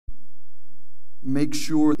make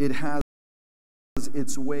sure it has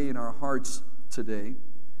its way in our hearts today,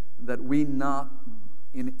 that we not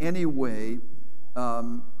in any way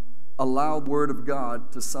allow the Word of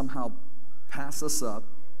God to somehow pass us up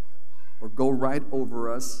or go right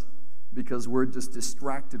over us because we're just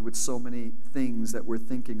distracted with so many things that we're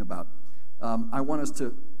thinking about. I want us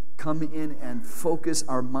to come in and focus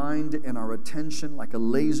our mind and our attention like a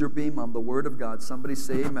laser beam on the Word of God. Somebody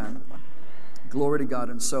say amen. Glory to God.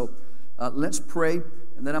 And so let's pray,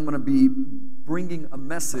 and then I'm going to be bringing a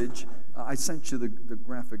message. I sent you the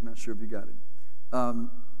graphic, not sure if you got it. I'm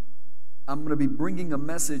going to be bringing a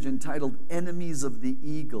message entitled Enemies of the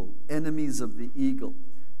Eagle. Enemies of the Eagle.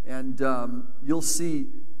 And you'll see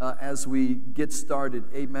as we get started,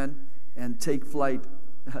 amen, and take flight,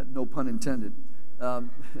 no pun intended.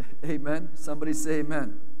 Amen. Somebody say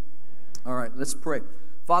amen. All right, let's pray.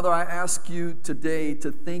 Father, I ask you today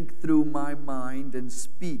to think through my mind and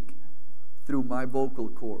speak through my vocal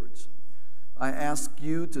cords. I ask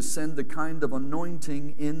you to send the kind of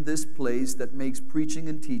anointing in this place that makes preaching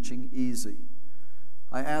and teaching easy.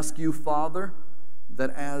 I ask you, Father,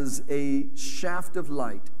 that as a shaft of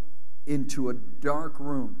light into a dark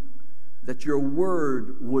room, that your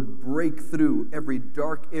word would break through every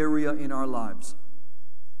dark area in our lives.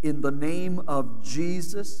 In the name of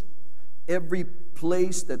Jesus, every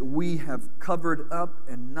place that we have covered up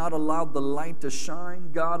and not allowed the light to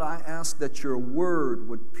shine, God, I ask that your word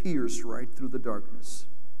would pierce right through the darkness.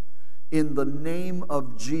 In the name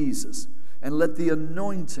of Jesus, and let the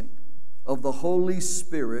anointing of the Holy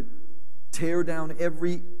Spirit tear down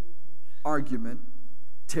every argument,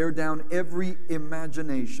 tear down every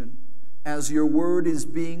imagination as your word is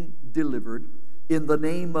being delivered in the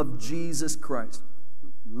name of Jesus Christ.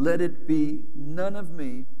 Let it be none of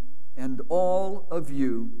me and all of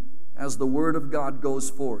you as the word of God goes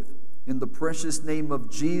forth. In the precious name of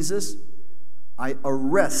Jesus, I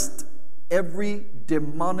arrest every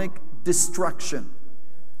demonic destruction.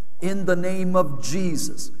 In the name of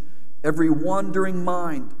Jesus, every wandering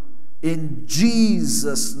mind, in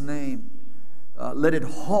Jesus' name, let it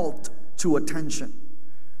halt to attention.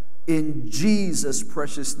 In Jesus'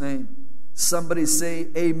 precious name. Somebody say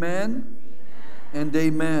amen and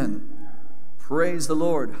amen. Praise the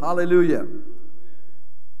Lord. Hallelujah.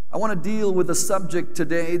 I want to deal with a subject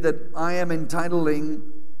today that I am entitling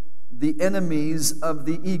The Enemies of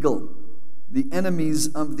the Eagle. The Enemies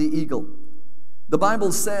of the Eagle. The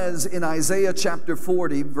Bible says in Isaiah chapter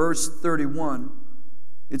 40, verse 31,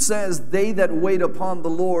 it says, "They that wait upon the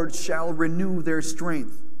Lord shall renew their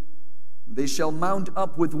strength. They shall mount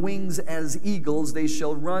up with wings as eagles. They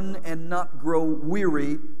shall run and not grow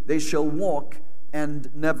weary. They shall walk and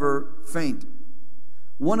never faint."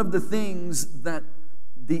 One of the things that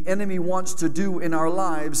the enemy wants to do in our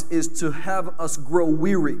lives is to have us grow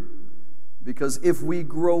weary. Because if we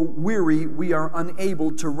grow weary, we are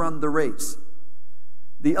unable to run the race.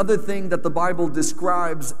 The other thing that the Bible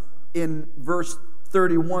describes in verse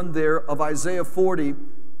 31 there of Isaiah 40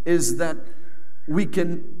 is that we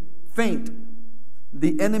can faint.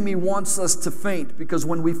 The enemy wants us to faint because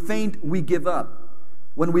when we faint, we give up.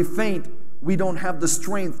 When we faint, we don't have the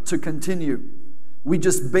strength to continue. We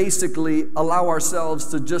just basically allow ourselves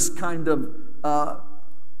to just kind of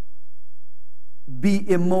be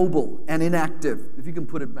immobile and inactive. If you can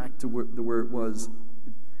put it back to where it was.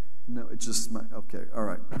 No, it's just okay, all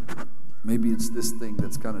right. Maybe it's this thing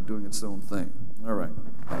that's kind of doing its own thing. All right.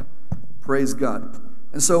 Praise God.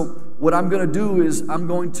 And so what I'm going to do is I'm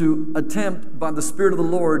going to attempt by the Spirit of the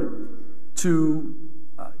Lord to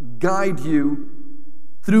guide you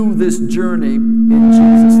through this journey in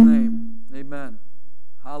Jesus' name. Amen.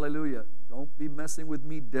 Hallelujah. Don't be messing with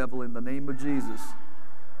me, devil, in the name of Jesus.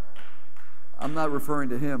 I'm not referring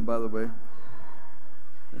to him, by the way.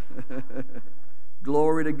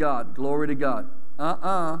 Glory to God. Glory to God.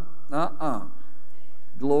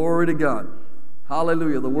 Glory to God.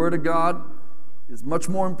 Hallelujah. The Word of God is much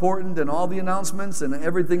more important than all the announcements and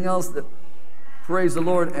everything else. That praise the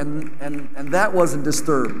Lord. And that wasn't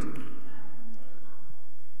disturbed.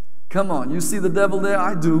 Come on. You see the devil there?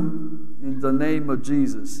 I do. In the name of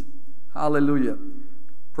Jesus. Hallelujah.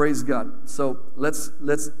 Praise God. So let's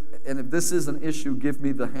and if this is an issue, give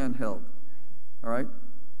me the handheld. All right?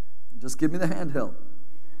 Just give me the handheld.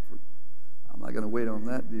 I'm not going to wait on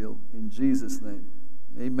that deal. In Jesus' name.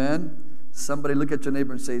 Amen. Somebody look at your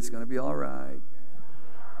neighbor and say, it's going to be all right.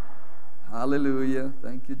 Hallelujah.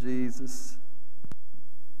 Thank you, Jesus.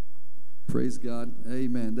 Praise God.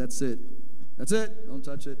 Amen. That's it. That's it. Don't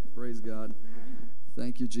touch it. Praise God.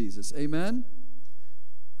 Thank you, Jesus. Amen.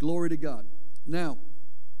 Glory to God. Now,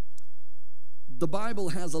 the Bible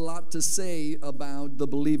has a lot to say about the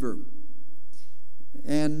believer.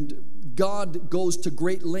 And God goes to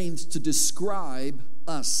great lengths to describe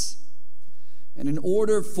us. And in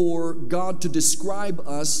order for God to describe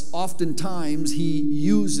us, oftentimes He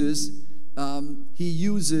uses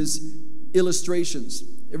illustrations.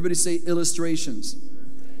 Everybody say illustrations.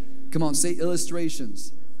 Come on, say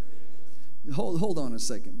illustrations. Hold on a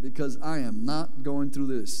second, because I am not going through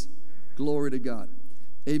this. Glory to God.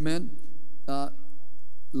 Amen.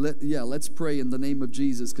 Let's pray in the name of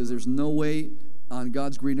Jesus, because there's no way on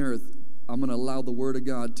God's green earth I'm going to allow the Word of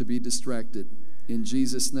God to be distracted. In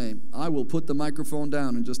Jesus' name. I will put the microphone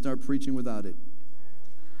down and just start preaching without it.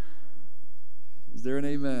 Is there an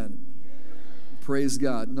amen? Praise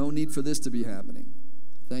God. No need for this to be happening.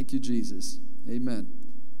 Thank you, Jesus. Amen.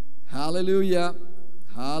 Hallelujah.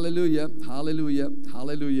 Hallelujah. Hallelujah.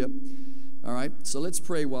 Hallelujah. All right. So let's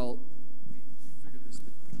pray while we figure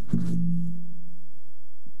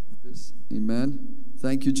this. Amen.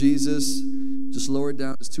 Thank you, Jesus. Just lower it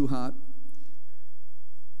down. It's too hot.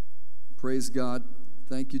 Praise God.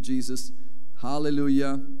 Thank you, Jesus.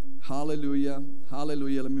 Hallelujah. Hallelujah.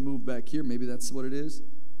 Hallelujah. Let me move back here. Maybe that's what it is.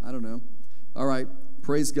 I don't know. All right.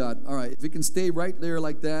 Praise God. All right. If we can stay right there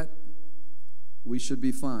like that, we should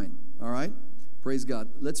be fine. All right. Praise God.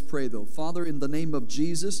 Let's pray, though. Father, in the name of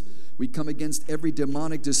Jesus, we come against every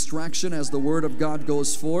demonic distraction as the Word of God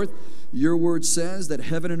goes forth. Your Word says that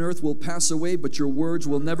heaven and earth will pass away, but your words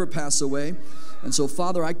will never pass away. And so,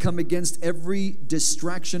 Father, I come against every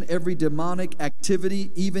distraction, every demonic activity,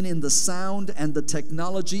 even in the sound and the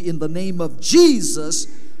technology. In the name of Jesus,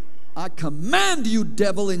 I command you,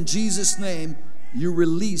 devil, in Jesus' name, you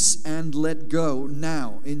release and let go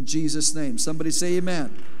now, in Jesus' name. Somebody say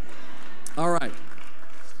amen. All right.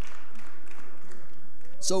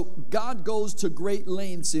 So God goes to great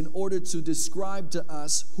lengths in order to describe to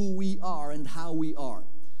us who we are and how we are.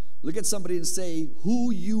 Look at somebody and say,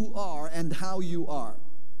 who you are and how you are.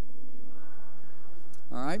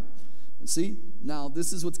 All right? And see, now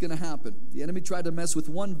this is what's going to happen. The enemy tried to mess with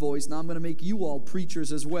one voice. Now I'm going to make you all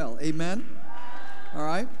preachers as well. Amen? All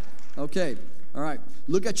right? Okay. All right.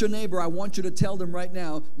 Look at your neighbor. I want you to tell them right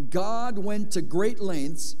now, God went to great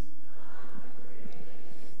lengths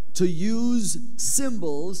to use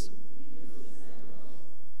symbols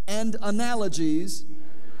and analogies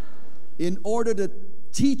in order to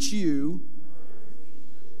teach you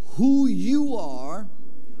who you are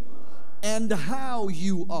and how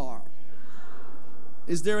you are.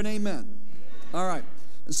 Is there an amen? All right.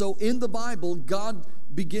 And so in the Bible, God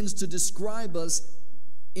begins to describe us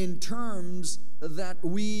in terms that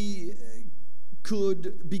we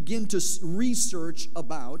could begin to research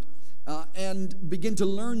about and begin to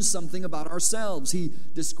learn something about ourselves. He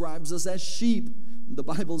describes us as sheep. The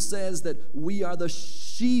Bible says that we are the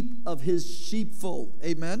sheep of His sheepfold.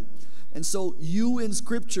 Amen? And so you in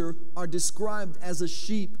Scripture are described as a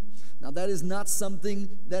sheep. Now that is not something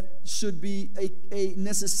that should be a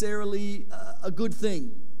necessarily a good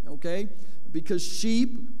thing. Okay? Because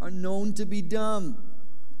sheep are known to be dumb.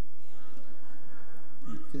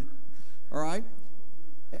 Okay. All right?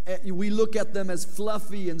 We look at them as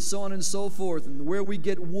fluffy and so on and so forth, and where we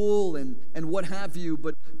get wool and what have you.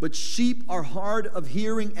 But sheep are hard of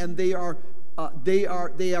hearing, and they are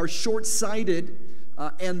short-sighted,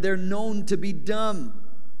 and they're known to be dumb.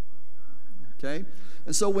 Okay,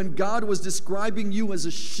 and so when God was describing you as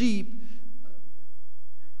a sheep,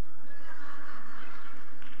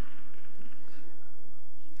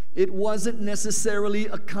 it wasn't necessarily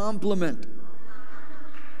a compliment.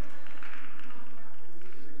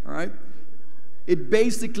 All right? It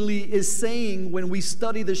basically is saying when we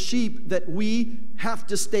study the sheep that we have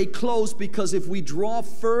to stay close, because if we draw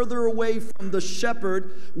further away from the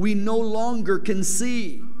shepherd, we no longer can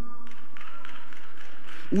see.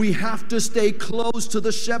 We have to stay close to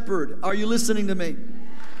the shepherd. Are you listening to me?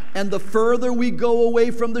 And the further we go away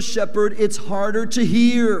from the shepherd, it's harder to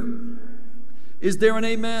hear. Is there an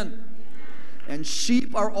amen? And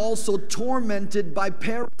sheep are also tormented by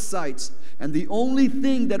parasites. And the only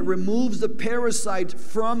thing that removes the parasite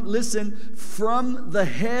from the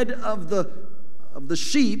head of the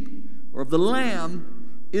sheep or of the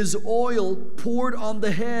lamb is oil poured on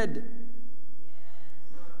the head.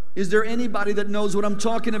 Is there anybody that knows what I'm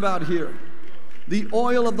talking about here? The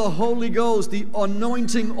oil of the Holy Ghost, the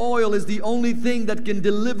anointing oil, is the only thing that can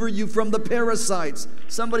deliver you from the parasites.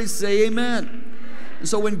 Somebody say amen. And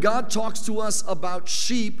so when God talks to us about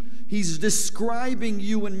sheep, He's describing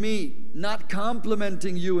you and me, not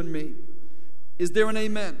complimenting you and me. Is there an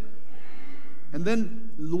amen? And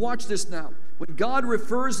then watch this now. When God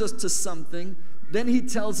refers us to something, then He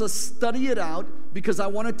tells us, study it out, because I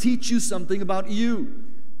want to teach you something about you.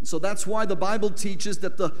 So that's why the Bible teaches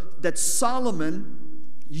that Solomon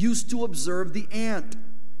used to observe the ant.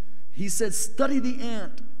 He said, study the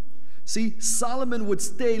ant. See, Solomon would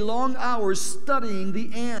stay long hours studying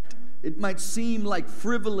the ant. It might seem like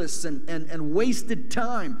frivolous and wasted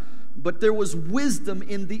time, but there was wisdom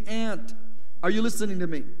in the ant. Are you listening to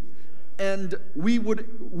me? And we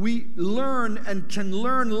learn and can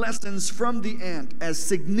learn lessons from the ant, as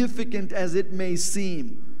significant as it may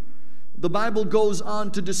seem. The Bible goes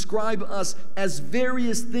on to describe us as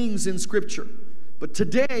various things in Scripture. But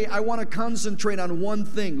today I want to concentrate on one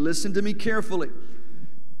thing. Listen to me carefully.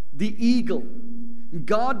 The eagle.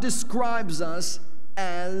 God describes us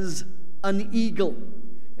as an eagle.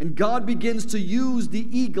 And God begins to use the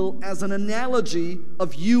eagle as an analogy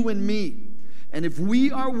of you and me. And if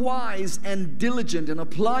we are wise and diligent and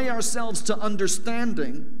apply ourselves to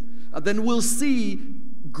understanding, then we'll see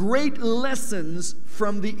great lessons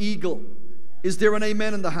from the eagle. Is there an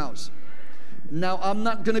amen in the house? Now, I'm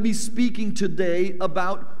not going to be speaking today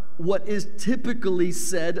about what is typically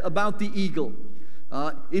said about the eagle.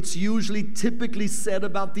 It's usually typically said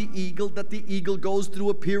about the eagle that the eagle goes through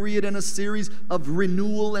a period and a series of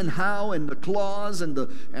renewal and how, and the claws and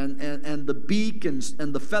the beak and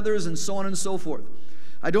the feathers and so on and so forth.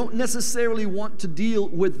 I don't necessarily want to deal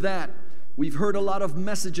with that. We've heard a lot of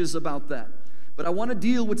messages about that. But I want to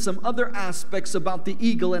deal with some other aspects about the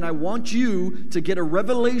eagle, and I want you to get a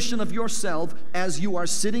revelation of yourself as you are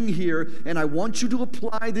sitting here, and I want you to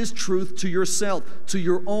apply this truth to yourself, to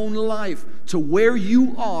your own life, to where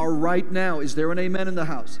you are right now. Is there an amen in the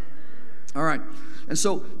house? All right. And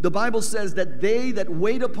so the Bible says that they that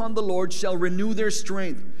wait upon the Lord shall renew their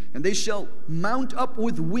strength, and they shall mount up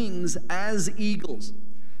with wings as eagles.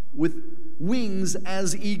 With wings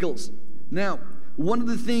as eagles. Now, one of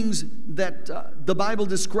the things that the Bible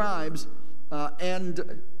describes,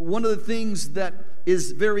 and one of the things that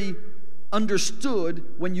is very understood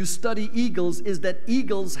when you study eagles, is that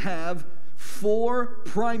eagles have 4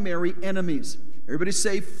 primary enemies. Everybody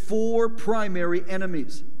say 4 primary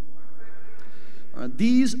enemies.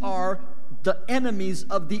 These are the enemies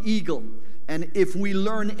of the eagle. And if we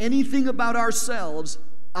learn anything about ourselves,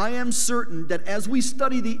 I am certain that as we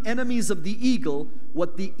study the enemies of the eagle,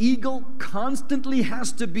 what the eagle constantly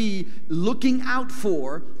has to be looking out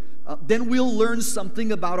for, then we'll learn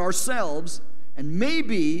something about ourselves, and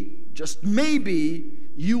maybe, just maybe,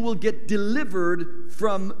 you will get delivered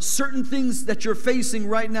from certain things that you're facing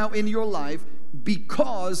right now in your life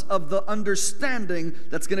because of the understanding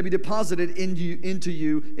that's going to be deposited into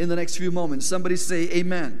you in the next few moments. Somebody say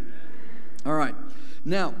amen. All right.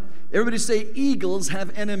 Now, everybody say, eagles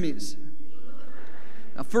have enemies.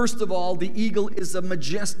 Now, first of all, the eagle is a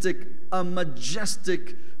majestic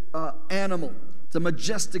animal. It's a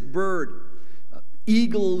majestic bird.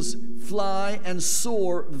 Eagles fly and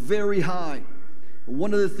soar very high.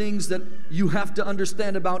 One of the things that you have to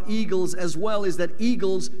understand about eagles as well is that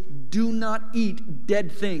eagles do not eat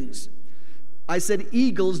dead things. I said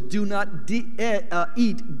eagles do not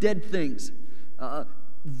eat dead things.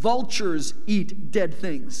 Vultures eat dead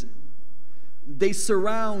things. They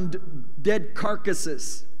surround dead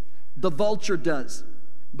carcasses. The vulture does.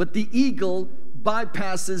 But the eagle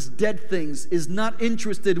bypasses dead things, is not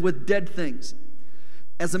interested with dead things.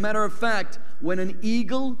 As a matter of fact, when an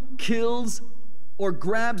eagle kills or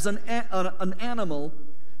grabs an animal,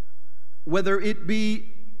 whether it be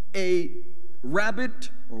a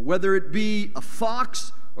rabbit or whether it be a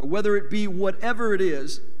fox or whether it be whatever it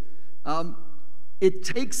is, it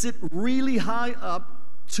takes it really high up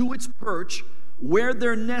to its perch where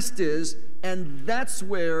their nest is, and that's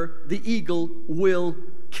where the eagle will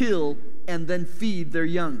kill and then feed their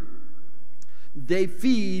young. They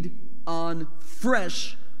feed on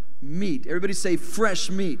fresh meat. Everybody say fresh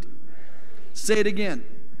meat. Say it again.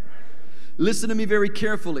 Listen to me very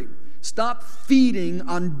carefully. Stop feeding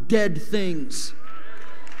on dead things.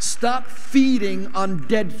 Stop feeding on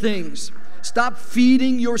dead things. Stop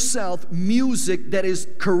feeding yourself music that is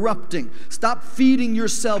corrupting. Stop feeding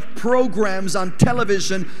yourself programs on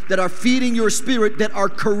television that are feeding your spirit, that are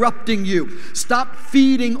corrupting you. Stop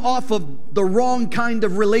feeding off of the wrong kind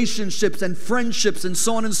of relationships and friendships and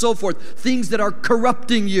so on and so forth. Things that are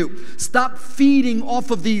corrupting you. Stop feeding off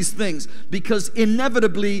of these things, because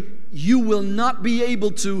inevitably you will not be able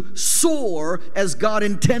to soar as God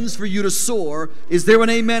intends for you to soar. Is there an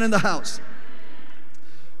amen in the house?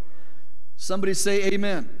 Somebody say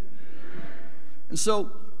amen. And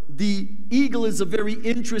so the eagle is a very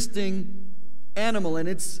interesting animal, and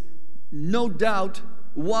it's no doubt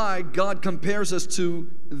why God compares us to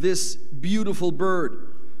this beautiful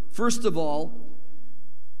bird. First of all,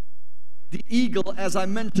 the eagle, as I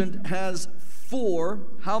mentioned, has 4,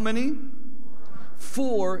 how many?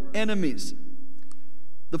 4 enemies.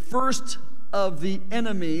 The first of the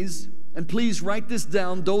enemies, and please write this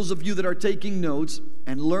down, those of you that are taking notes,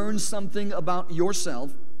 and learn something about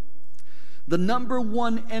yourself. The number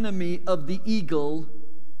one enemy of the eagle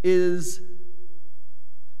is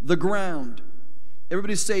the ground.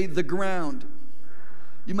 Everybody say the ground.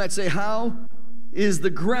 You might say, how is the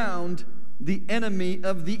ground the enemy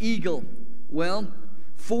of the eagle? Well,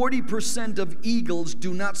 40% of eagles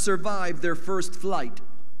do not survive their first flight.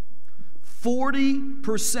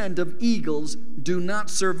 40% of eagles do not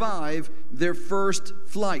survive their first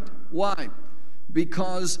flight. Why?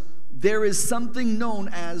 Because there is something known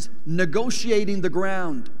as negotiating the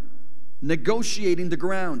ground. Negotiating the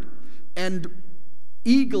ground. And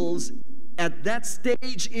eagles at that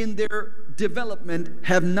stage in their development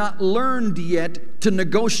have not learned yet to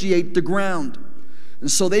negotiate the ground. And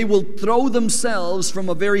so they will throw themselves from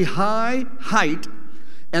a very high height,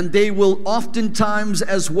 and they will oftentimes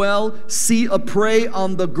as well see a prey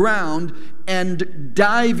on the ground and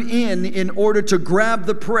dive in order to grab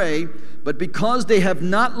the prey. But because they have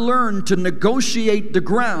not learned to negotiate the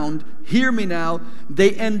ground, hear me now,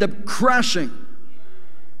 they end up crashing.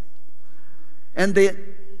 And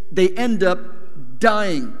they end up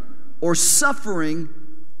dying or suffering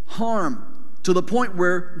harm to the point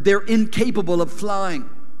where they're incapable of flying.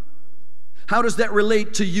 How does that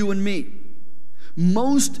relate to you and me?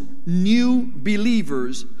 Most new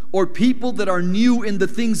believers or people that are new in the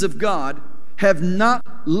things of God have not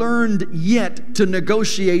learned yet to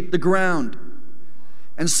negotiate the ground.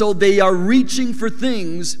 And so they are reaching for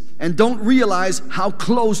things and don't realize how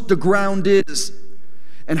close the ground is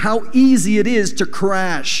and how easy it is to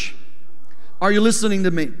crash. Are you listening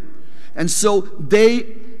to me? And so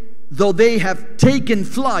though they have taken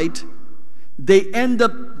flight, they end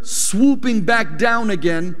up swooping back down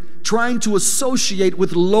again, trying to associate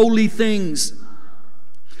with lowly things,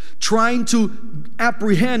 trying to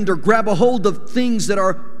apprehend or grab a hold of things that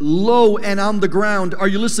are low and on the ground. Are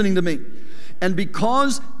you listening to me? And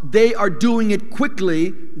because they are doing it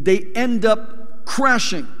quickly, they end up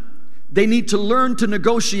crashing. They need to learn to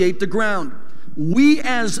negotiate the ground. We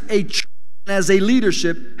as a church, as a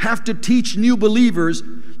leadership, have to teach new believers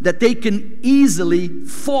that they can easily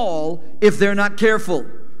fall if they're not careful.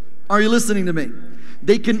 Are you listening to me?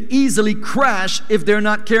 They can easily crash if they're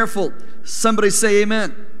not careful. Somebody say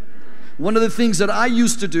amen. One of the things that I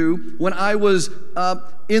used to do when I was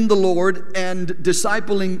in the Lord and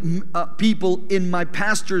discipling people in my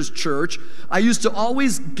pastor's church, I used to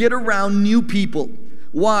always get around new people.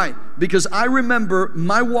 Why? Because I remember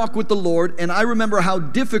my walk with the Lord, and I remember how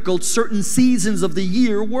difficult certain seasons of the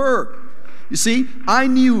year were. You see, I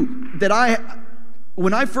knew that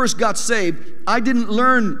when I first got saved, I didn't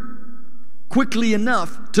learn quickly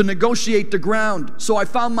enough to negotiate the ground. So I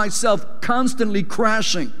found myself constantly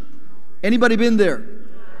crashing. Anybody been there?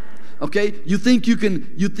 Okay, you think you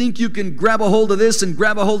can grab a hold of this and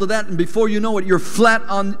grab a hold of that, and before you know it, you're flat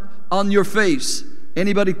on your face.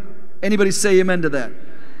 Anybody say amen to that?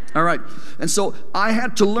 All right. And so I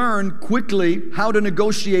had to learn quickly how to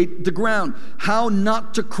negotiate the ground, how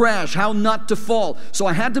not to crash, how not to fall. So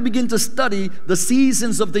I had to begin to study the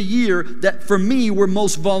seasons of the year that for me were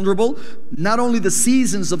most vulnerable. Not only the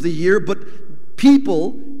seasons of the year, but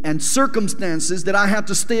people and circumstances that I had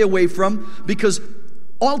to stay away from, because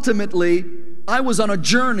ultimately I was on a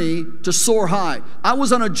journey to soar high. I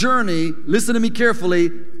was on a journey, listen to me carefully,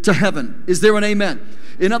 to heaven. Is there an amen?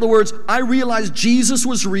 In other words, I realized Jesus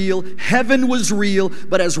was real, heaven was real,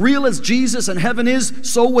 but as real as Jesus and heaven is,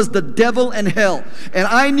 so was the devil and hell. And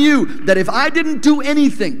I knew that if I didn't do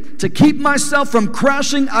anything to keep myself from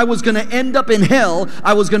crashing, I was going to end up in hell.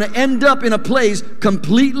 I was going to end up in a place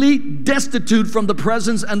completely destitute from the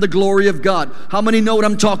presence and the glory of God. How many know what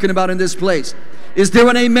I'm talking about in this place? Is there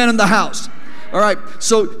an amen in the house? All right,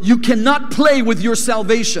 so you cannot play with your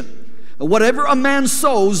salvation. Whatever a man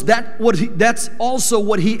sows, that's also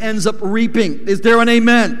what he ends up reaping. Is there an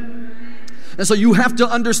amen? And so you have to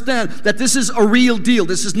understand that this is a real deal.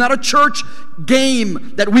 This is not a church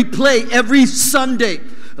game that we play every Sunday.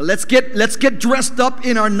 Let's get dressed up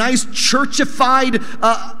in our nice churchified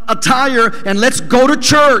attire and let's go to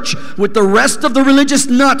church with the rest of the religious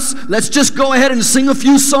nuts. Let's just go ahead and sing a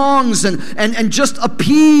few songs and just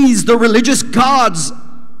appease the religious gods.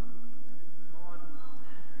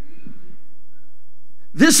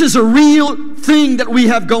 This is a real thing that we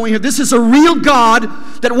have going here. This is a real God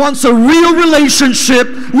that wants a real relationship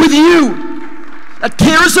with you, that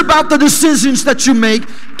cares about the decisions that you make,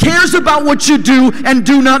 cares about what you do and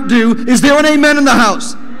do not do. Is there an amen in the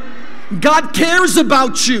house? God cares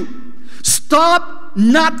about you. Stop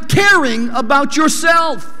not caring about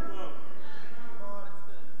yourself.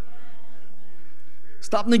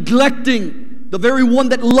 Stop neglecting the very one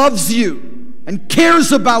that loves you and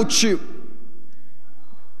cares about you.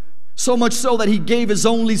 So much so that He gave His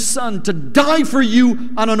only Son to die for you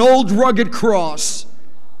on an old rugged cross.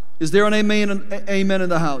 Is there an amen in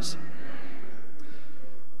the house?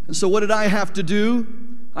 And so what did I have to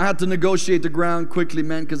do? I had to negotiate the ground quickly,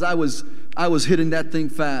 man, because I was hitting that thing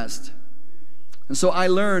fast. And so I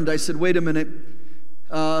learned, I said, wait a minute.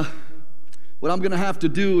 What I'm going to have to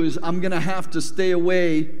do is I'm going to have to stay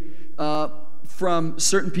away from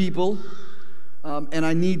certain people. And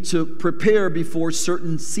I need to prepare before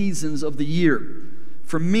certain seasons of the year.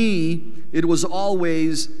 For me, it was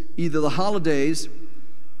always either the holidays,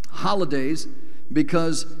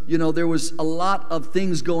 because, you know, there was a lot of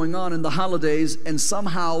things going on in the holidays, and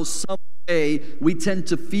somehow, some way, we tend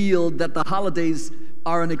to feel that the holidays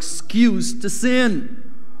are an excuse to sin.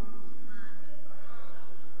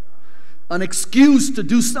 An excuse to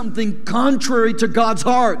do something contrary to God's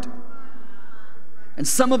heart. And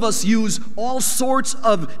some of us use all sorts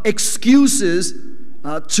of excuses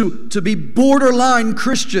to be borderline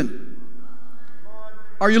Christian.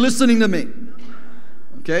 Are you listening to me?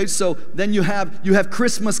 Okay, so then you have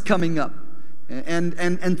Christmas coming up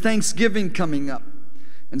and Thanksgiving coming up.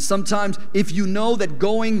 And sometimes if you know that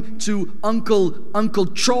going to Uncle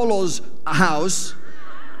Cholo's house,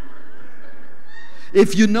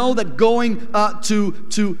 if you know that going to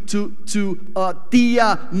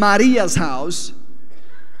Tia Maria's house,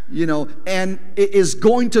 you know, and it is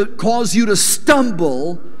going to cause you to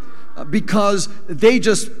stumble because they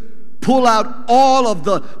just pull out all of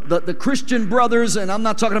the Christian brothers, and I'm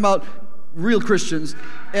not talking about real Christians,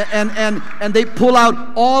 and they pull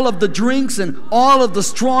out all of the drinks and all of the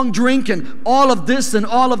strong drink and all of this and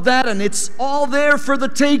all of that, and it's all there for the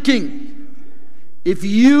taking. If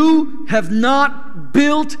you have not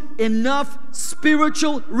built enough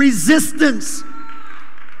spiritual resistance,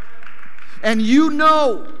 and you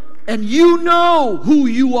know who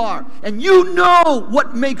you are, and you know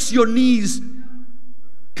what makes your knees,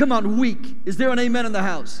 come on, weak. Is there an amen in the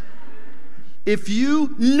house? If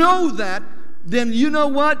you know that, then you know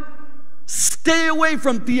what? Stay away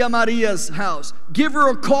from Tia Maria's house. Give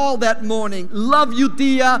her a call that morning. Love you,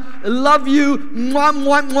 Tia. Love you. Mwah,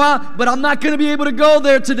 mwah, mwah. But I'm not going to be able to go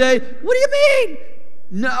there today. What do you mean?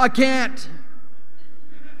 No, I can't.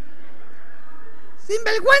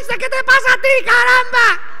 Sinvergüenza, ¿qué te pasa a ti,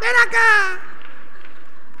 caramba? Ven acá.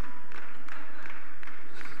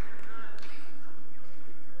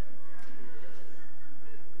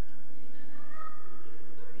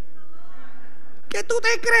 ¿Qué tú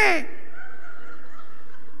te crees?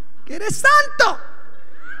 ¿Que eres santo?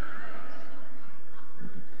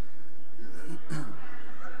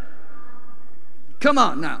 Come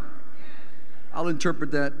on now. I'll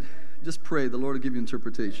interpret that. Just pray. The Lord will give you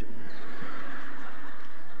interpretation.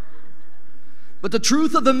 But the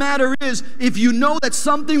truth of the matter is, if you know that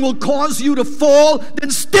something will cause you to fall,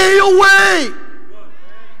 then stay away.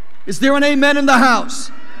 Is there an amen in the house?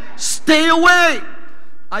 Stay away.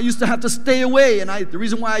 I used to have to stay away, and the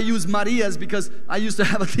reason why I use Maria is because I used to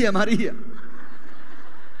have a Tia Maria.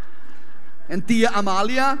 And Tia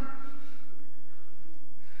Amalia.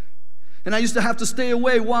 And I used to have to stay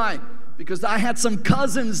away. Why? Because I had some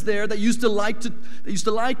cousins there that used to like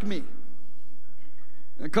me.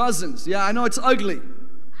 Cousins. Yeah, I know it's ugly.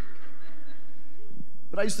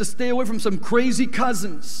 But I used to stay away from some crazy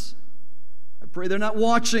cousins. I pray they're not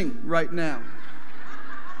watching right now.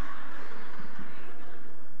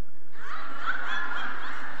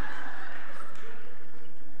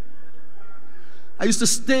 I used to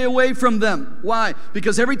stay away from them. Why?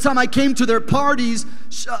 Because every time I came to their parties,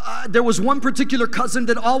 there was one particular cousin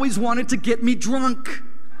that always wanted to get me drunk.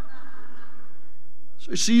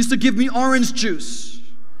 So she used to give me orange juice.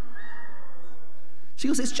 She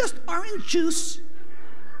goes, it's just orange juice.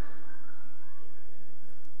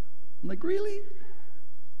 I'm like, really?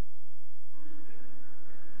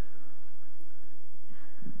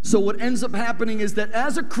 So what ends up happening is that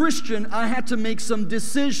as a Christian, I had to make some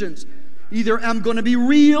decisions. Either I'm going to be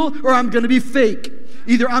real or I'm going to be fake.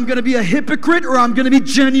 Either I'm going to be a hypocrite or I'm going to be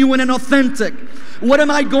genuine and authentic. What am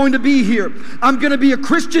I going to be here? I'm going to be a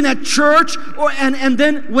Christian at church, and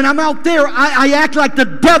then when I'm out there, I act like the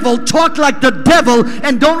devil, talk like the devil,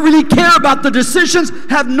 and don't really care about the decisions,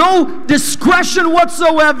 have no discretion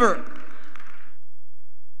whatsoever.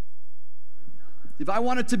 If I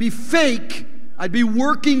wanted to be fake, I'd be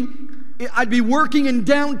working in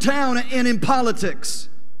downtown and in politics.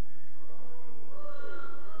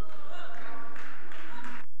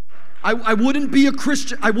 I wouldn't be a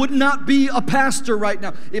Christian. I would not be a pastor right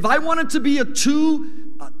now. If I wanted to be a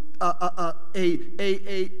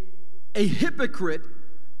hypocrite,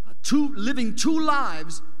 living two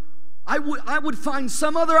lives, I would find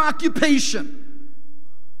some other occupation,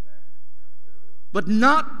 but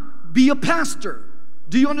not be a pastor.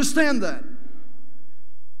 Do you understand that?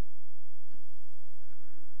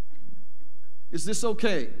 Is this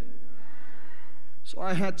okay? So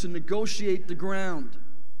I had to negotiate the ground.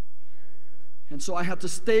 And so I had to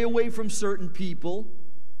stay away from certain people.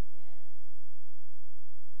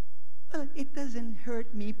 It doesn't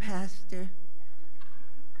hurt me, Pastor.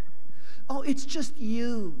 Oh, it's just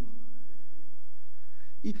you.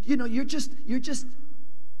 You know, you're just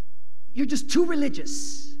too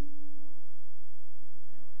religious.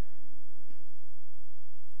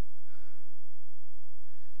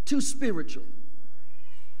 Too spiritual.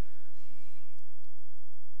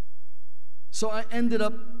 So I ended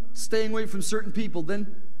up staying away from certain people.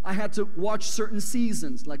 Then I had to watch certain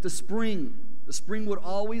seasons, like the spring. The spring would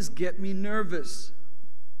always get me nervous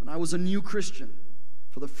when I was a new Christian.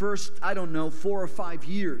 For the first, 4 or 5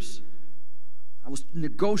 years, I was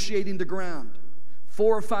negotiating the ground.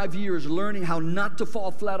 4 or 5 years learning how not to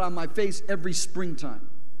fall flat on my face every springtime.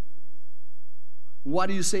 Why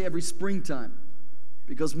do you say every springtime?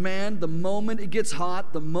 Because, man, the moment it gets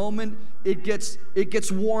hot, the moment it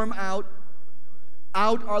gets warm out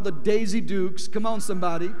are the Daisy Dukes. Come on,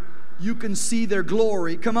 somebody. You can see their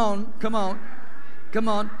glory. Come on.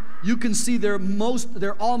 You can see their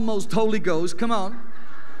almost Holy Ghost. Come on.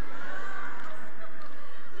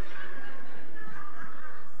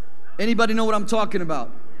 Anybody know what I'm talking about?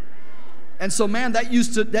 And so, man, that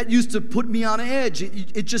used to put me on edge.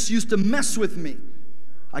 It just used to mess with me.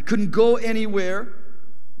 I couldn't go anywhere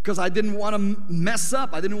because I didn't want to mess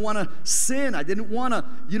up. I didn't want to sin. I didn't want to,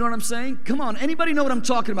 you know what I'm saying? Come on, anybody know what I'm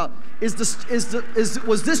talking about? Was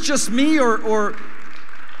this just me or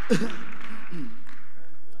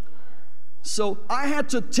So I had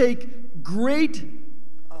to take great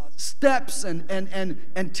steps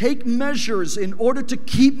and take measures in order to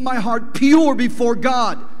keep my heart pure before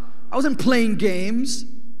God. I wasn't playing games.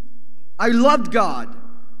 I loved God.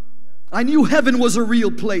 I knew heaven was a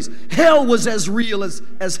real place. Hell was as real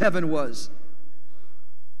as heaven was.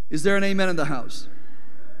 Is there an amen in the house?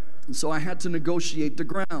 And so I had to negotiate the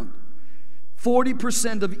ground.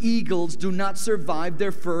 40% of eagles do not survive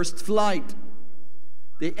their first flight.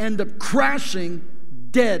 They end up crashing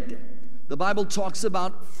dead. The Bible talks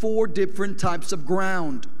about 4 different types of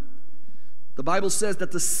ground. The Bible says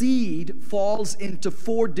that the seed falls into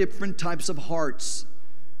 4 different types of hearts.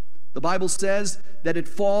 The Bible says that it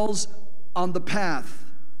falls on the path.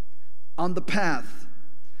 On the path.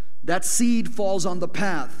 That seed falls on the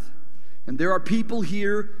path. And there are people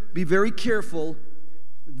here, be very careful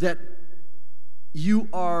that you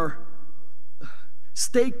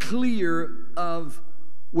stay clear of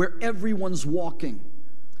where everyone's walking.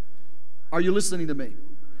 Are you listening to me?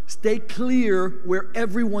 Stay clear where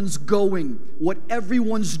everyone's going, what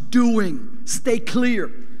everyone's doing. Stay clear.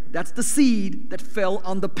 That's the seed that fell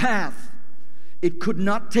on the path. It could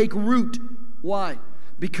not take root. Why?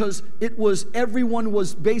 Because everyone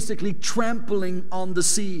was basically trampling on the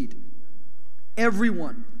seed.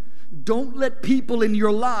 Everyone. Don't let people in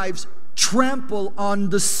your lives trample on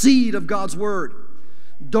the seed of God's Word.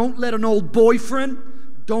 Don't let an old boyfriend,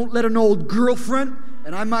 don't let an old girlfriend,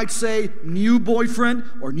 and I might say new boyfriend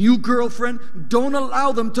or new girlfriend, don't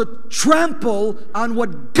allow them to trample on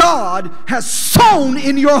what God has sown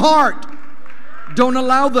in your heart. Don't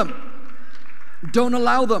allow them. Don't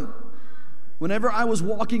allow them. Whenever I was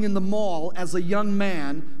walking in the mall as a young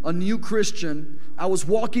man, a new Christian, I was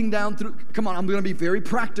walking down through, come on, I'm going to be very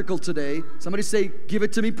practical today. Somebody say, give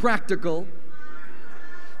it to me practical.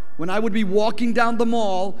 When I would be walking down the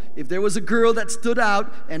mall, if there was a girl that stood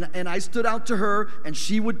out, and I stood out to her, and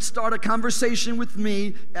she would start a conversation with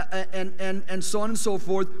me, and so on and so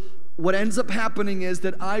forth, what ends up happening is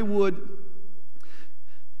that I would,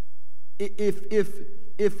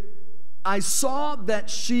 if I saw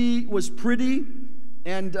that she was pretty,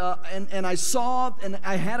 and I saw, and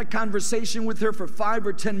I had a conversation with her for 5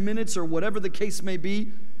 or 10 minutes, or whatever the case may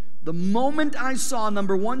be, the moment I saw,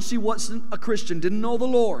 number one, she wasn't a Christian, didn't know the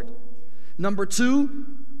Lord. Number two,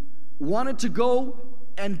 wanted to go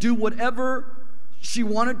and do whatever she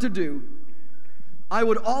wanted to do. I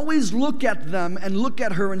would always look at them and look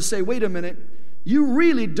at her and say, wait a minute, you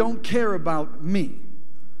really don't care about me.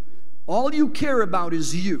 All you care about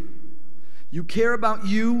is you. You care about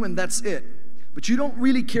you, and that's it. But you don't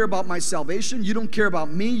really care about my salvation. You don't care about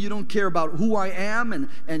me. You don't care about who I am,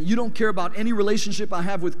 and you don't care about any relationship I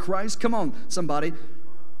have with Christ. Come on, somebody.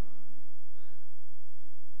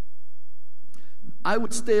 I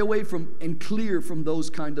would stay away from and clear from those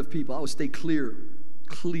kind of people. I would stay clear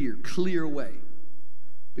away.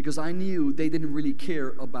 because I knew they didn't really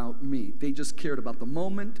care about me. They just cared about the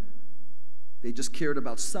moment. They just cared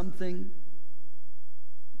about something,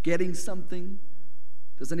 getting something.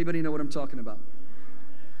 Does anybody know what I'm talking about?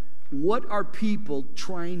 What are people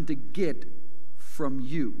trying to get from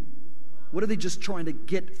you? What are they just trying to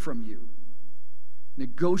get from you?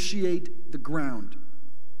 Negotiate the ground,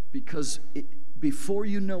 because before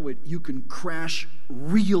you know it, you can crash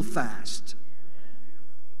real fast.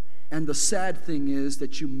 And the sad thing is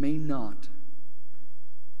that you may not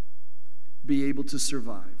be able to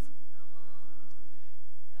survive.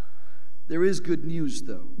 There is good news,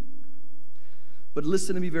 though. But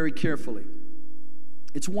listen to me very carefully.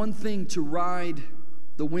 It's one thing to ride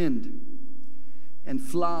the wind and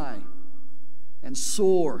fly and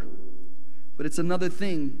soar, but it's another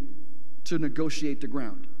thing to negotiate the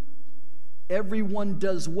ground. Everyone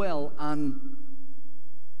does well on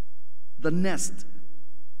the nest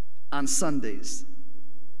on Sundays.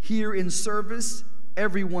 Here in service,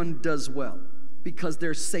 everyone does well because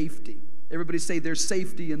there's safety. Everybody say there's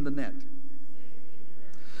safety in the net.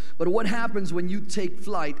 But what happens when you take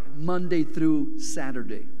flight Monday through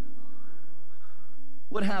Saturday?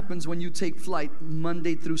 What happens when you take flight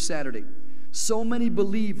Monday through Saturday? So many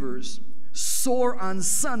believers soar on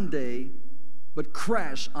Sunday but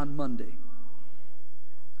crash on Monday.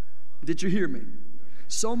 Did you hear me?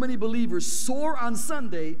 So many believers soar on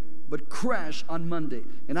Sunday but crash on Monday.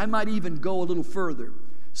 And I might even go a little further.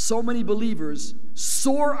 So many believers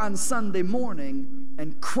soar on Sunday morning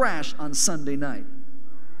and crash on Sunday night.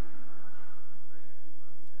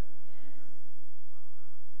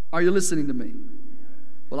 Are you listening to me?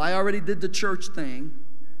 Well, I already did the church thing.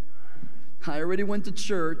 I already went to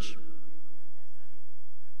church.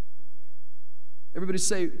 Everybody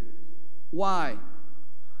say, why?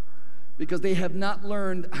 Because they have not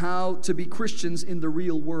learned how to be Christians in the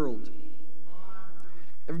real world.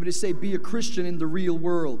 Everybody say, be a Christian in the real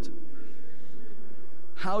world.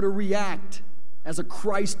 How to react as a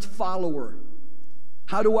Christ follower.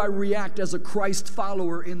 How do I react as a Christ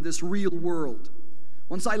follower in this real world?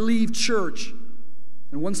 Once I leave church,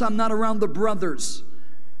 and once I'm not around the brothers,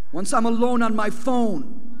 once I'm alone on my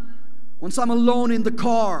phone, once I'm alone in the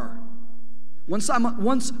car, once I'm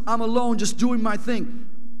alone just doing my thing,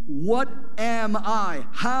 what am I?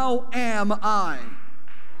 How am I?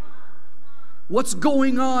 What's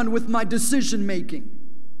going on with my decision making?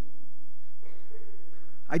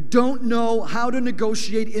 I don't know how to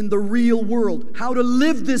negotiate in the real world, how to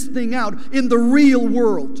live this thing out in the real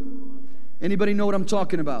world. Anybody know what I'm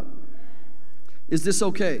talking about? Is this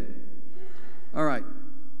okay? All right.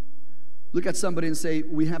 Look at somebody and say,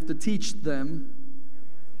 we have to teach them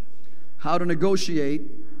how to negotiate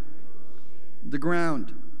the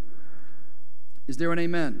ground. Is there an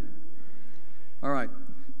amen? All right.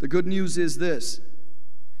 The good news is this,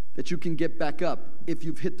 that you can get back up if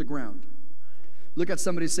you've hit the ground. Look at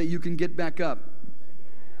somebody and say, you can get back up.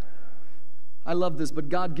 I love this, but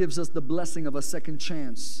God gives us the blessing of a second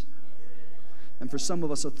chance. And for some of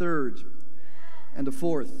us, a third, and a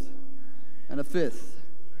fourth, and a fifth,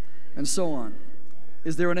 and so on.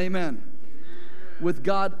 Is there an amen? With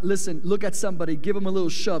God, listen, look at somebody, give them a little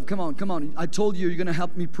shove. Come on, come on. I told you you're going to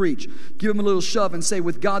help me preach. Give them a little shove and say,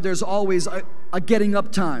 with God, there's always a getting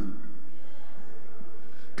up time.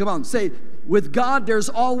 Come on, say, with God, there's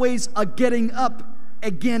always a getting up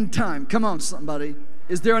again time. Come on, somebody.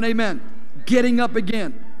 Is there an amen? Getting up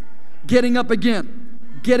again. Getting up again.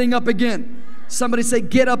 Getting up again. Somebody say,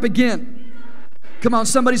 get up again. Come on,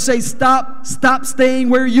 somebody say, stop staying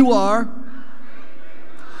where you are.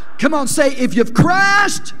 Come on, say, if you've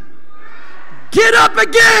crashed, get up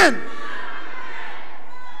again.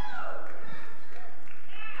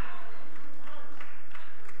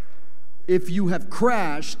 If you have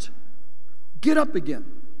crashed, get up again.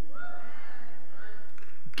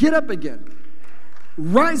 Get up again.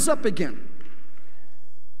 Rise up again.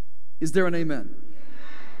 Is there an amen?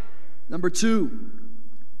 Number two,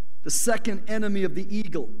 the second enemy of the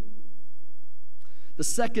eagle. The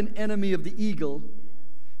second enemy of the eagle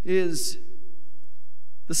is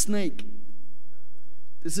the snake.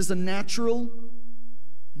 This is a natural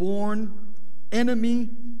born enemy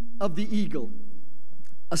of the eagle,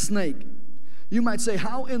 a snake. You might say,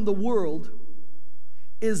 how in the world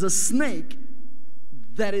is a snake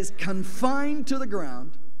that is confined to the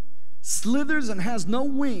ground, slithers and has no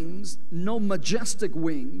wings, no majestic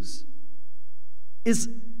wings,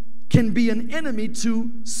 can be an enemy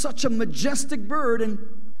to such a majestic bird and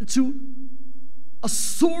to a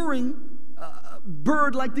soaring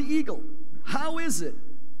bird like the eagle? How is it?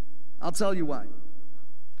 I'll tell you why.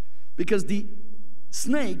 Because the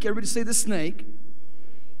snake, everybody say the snake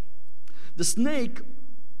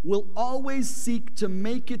will always seek to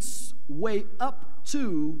make its way up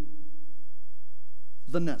to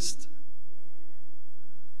the nest.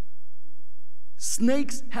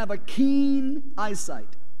 Snakes have a keen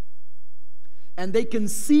eyesight, and they can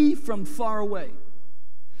see from far away.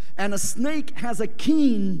 And a snake has a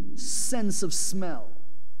keen sense of smell.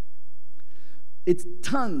 Its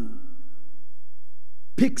tongue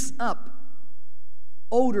picks up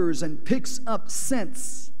odors and picks up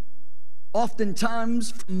scents,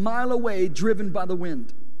 oftentimes from a mile away, driven by the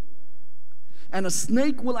wind. And a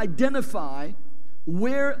snake will identify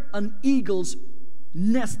where an eagle's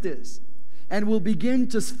nest is and will begin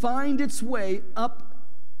to find its way up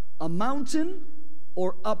a mountain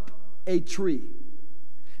or up a tree,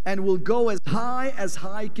 and will go as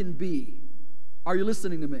high can be. Are you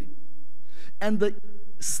listening to me? And the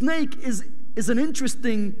snake is an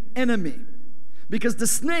interesting enemy, because the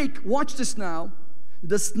snake, watch this now,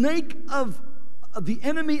 the snake of the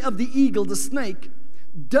enemy of the eagle, the snake,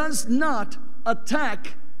 does not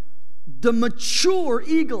attack the mature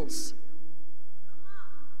eagles.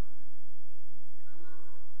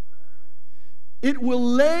 It will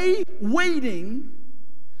lay waiting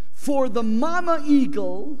for the mama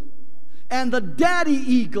eagle and the daddy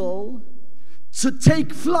eagle to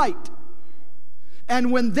take flight.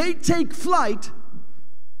 And when they take flight,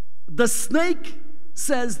 the snake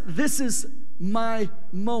says, "This is my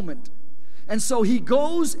moment." And so he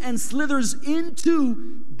goes and slithers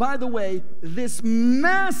into, by the way, this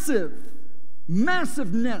massive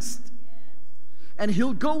nest. And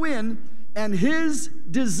he'll go in, and his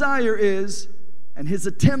desire is, and his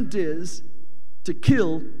attempt is, to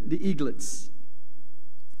kill the eaglets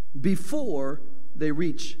before they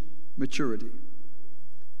reach maturity.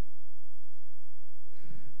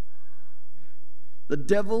 The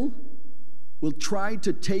devil will try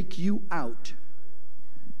to take you out,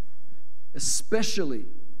 especially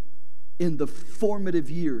in the formative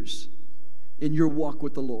years in your walk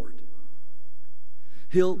with the Lord.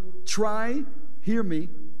 He'll try, hear me,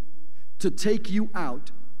 to take you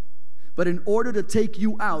out. But in order to take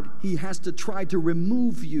you out, he has to try to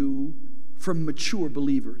remove you from mature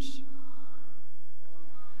believers.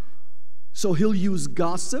 So he'll use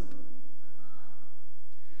gossip.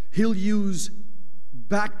 He'll use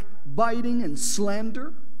backbiting and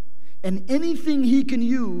slander, and anything he can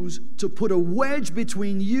use to put a wedge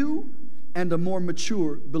between you and a more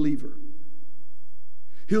mature believer.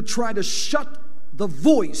 He'll try to shut the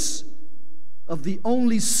voice of the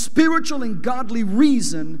only spiritual and godly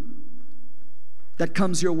reason that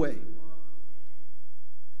comes your way.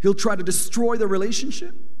 He'll try to destroy the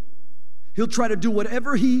relationship. He'll try to do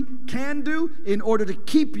whatever he can do in order to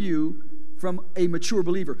keep you from a mature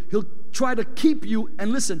believer. He'll try to keep you,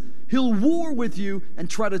 and listen, he'll war with you and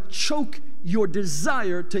try to choke your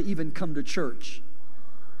desire to even come to church.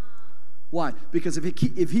 Why? Because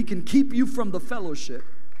if he can keep you from the fellowship,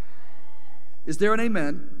 is there an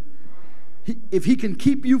amen? If he can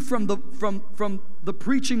keep you from the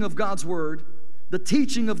preaching of God's word, the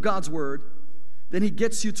teaching of God's word, then he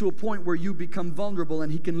gets you to a point where you become vulnerable,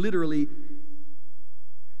 and he can literally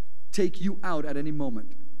take you out at any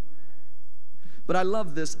moment. But I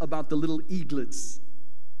love this about the little eaglets.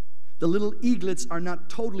 The little eaglets are not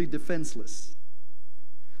totally defenseless.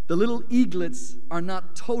 The little eaglets are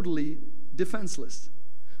not totally defenseless.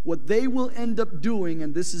 What they will end up doing,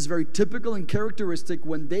 and this is very typical and characteristic,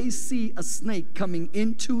 when they see a snake coming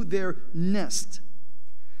into their nest,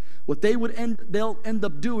 what they'll end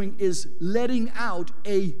up doing is letting out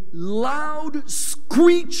a loud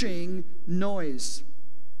screeching noise.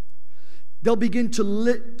 They'll begin to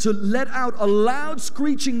let out a loud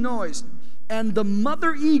screeching noise, and the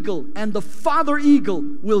mother eagle and the father eagle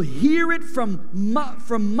will hear it from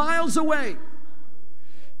miles away.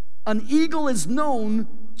 An eagle is known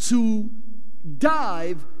to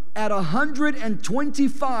dive at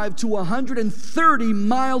 125 to 130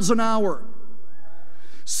 miles an hour.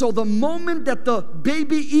 So the moment that the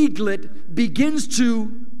baby eaglet begins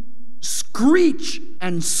to screech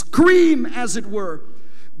and scream, as it were,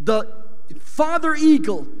 the father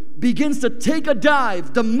eagle begins to take a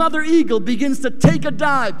dive. The mother eagle begins to take a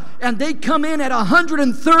dive, and they come in at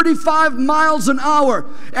 135 miles an hour,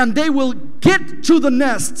 and they will get to the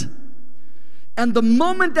nest. And the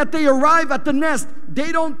moment that they arrive at the nest,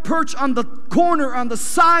 they don't perch on the corner, on the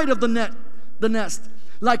side of the nest,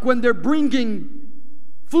 like when they're bringing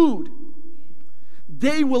food.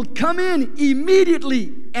 They will come in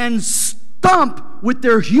immediately and stomp with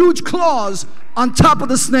their huge claws on top of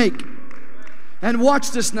the snake. And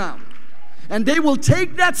watch this now. And they will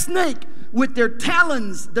take that snake with their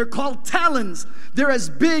talons. They're called talons. They're as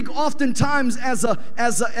big oftentimes as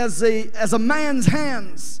a man's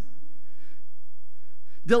hands.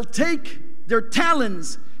 They'll take their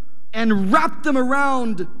talons and wrap them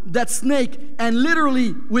around that snake and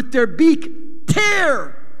literally with their beak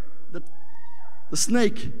tear the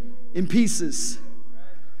snake in pieces.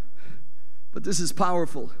 But this is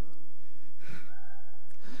powerful.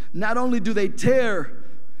 Not only do they tear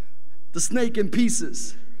the snake in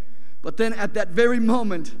pieces, but then at that very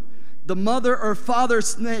moment, the mother or father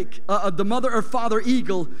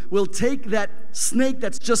eagle will take that snake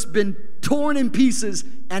that's just been torn in pieces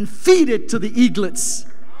and feed it to the eaglets.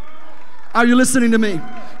 Are you listening to me?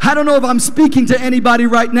 I don't know if I'm speaking to anybody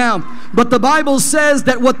right now, but the Bible says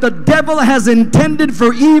that what the devil has intended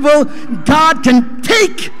for evil, God can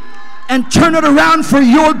take and turn it around for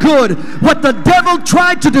your good. What the devil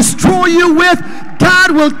tried to destroy you with,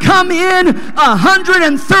 God will come in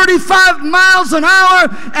 135 miles an hour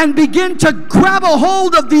and begin to grab a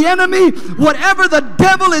hold of the enemy. Whatever the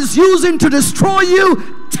devil is using to destroy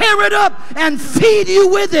you, tear it up and feed you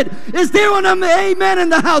with it. Is there an amen in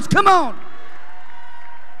the house? Come on.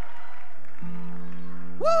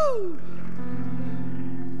 Woo!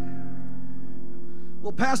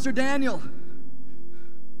 Well, Pastor Daniel,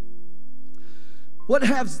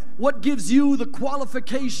 what gives you the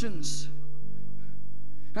qualifications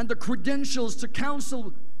and the credentials to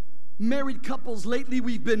counsel married couples? Lately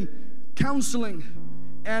we've been counseling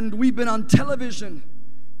and we've been on television,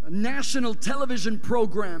 national television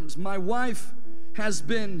programs. My wife has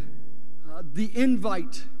been the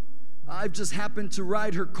invite. I've just happened to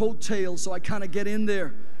ride her coattails, so I kind of get in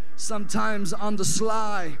there sometimes on the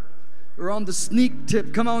sly or on the sneak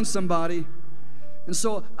tip. Come on, somebody. And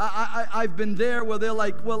so I've been there where they're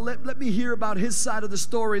like, well, let me hear about his side of the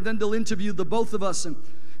story. Then they'll interview the both of us. And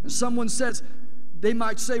someone says, they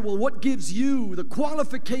might say, well, what gives you the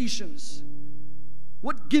qualifications?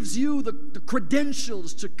 What gives you the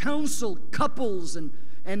credentials to counsel couples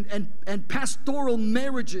and pastoral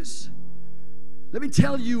marriages? Let me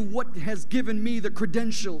tell you what has given me the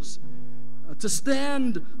credentials to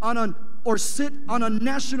stand or sit on a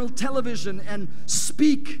national television and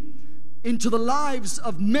speak into the lives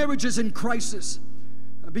of marriages in crisis,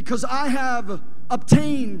 because I have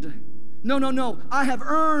obtained, I have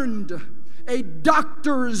earned a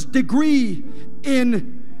doctor's degree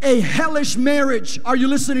in a hellish marriage. Are you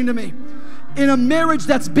listening to me? In a marriage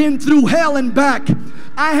that's been through hell and back.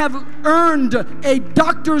 I have earned a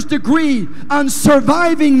doctor's degree on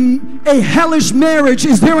surviving a hellish marriage.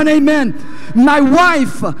 Is there an amen? My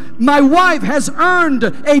wife has earned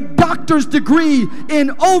a doctor's degree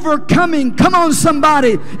in overcoming. Come on,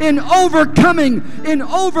 somebody. In overcoming.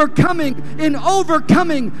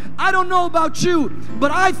 I don't know about you,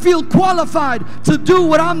 but I feel qualified to do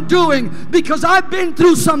what I'm doing because I've been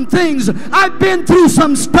through some things. I've been through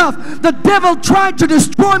some stuff. The devil tried to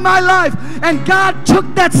destroy my life, and God took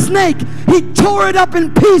that snake. He tore it up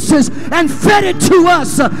in pieces and fed it to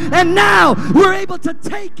us. And now we're able to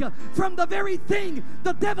take from the very thing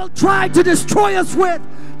the devil tried to destroy us with,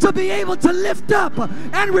 to be able to lift up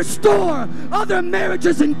and restore other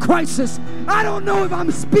marriages in crisis. I don't know if I'm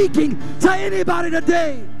speaking to anybody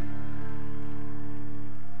today.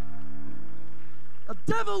 The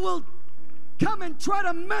devil will come and try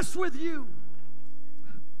to mess with you,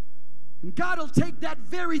 and God will take that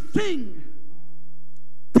very thing,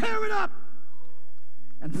 tear it up,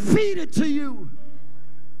 and feed it to you,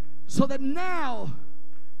 so that now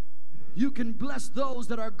you can bless those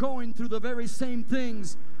that are going through the very same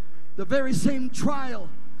things, the very same trial,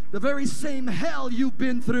 the very same hell you've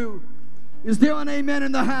been through. Is there an amen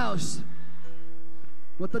in the house?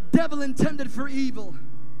 What the devil intended for evil,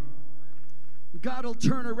 God will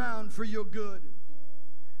turn around for your good.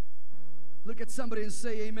 Look at somebody and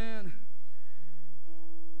say amen.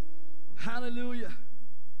 Hallelujah.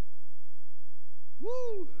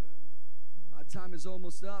 Woo! My time is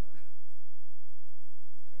almost up.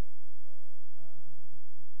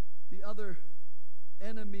 The other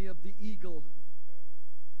enemy of the eagle,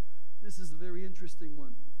 this is a very interesting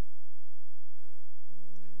one.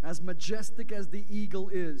 As majestic as the eagle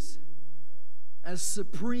is, as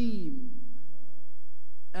supreme,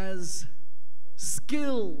 as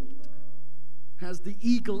skilled as the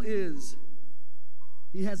eagle is,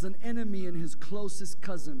 he has an enemy in his closest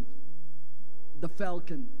cousin, the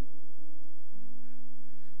falcon.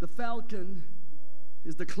 The falcon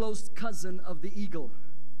is the close cousin of the eagle.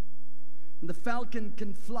 And the falcon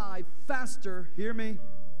can fly faster, hear me,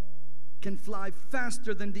 can fly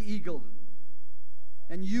faster than the eagle.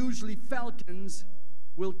 And usually falcons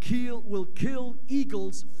will kill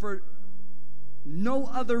eagles for no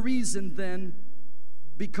other reason than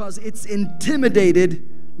because it's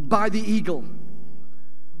intimidated by the eagle.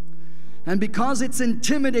 And because it's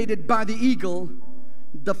intimidated by the eagle,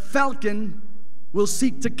 the falcon will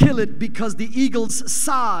seek to kill it because the eagle's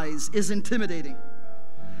size is intimidating.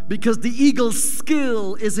 Because the eagle's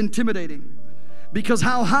skill is intimidating. Because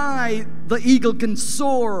how high the eagle can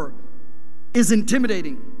soar is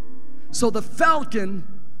intimidating. So the falcon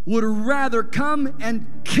would rather come and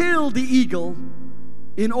kill the eagle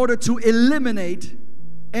in order to eliminate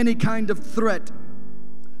any kind of threat.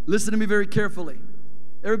 Listen to me very carefully.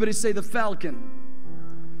 Everybody say the falcon.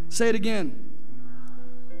 Say it again.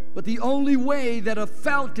 But the only way that a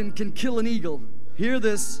falcon can kill an eagle, hear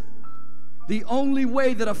this, the only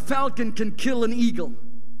way that a falcon can kill an eagle,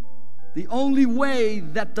 the only way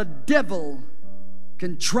that the devil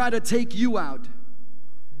can try to take you out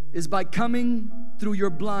is by coming through your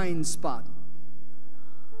blind spot.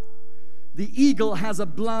 The eagle has a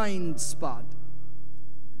blind spot.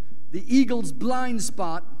 The eagle's blind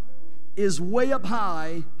spot is way up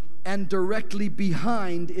high and directly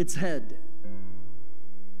behind its head.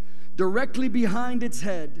 Directly behind its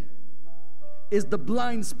head is the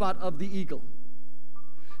blind spot of the eagle.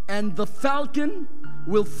 And the falcon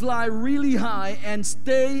will fly really high and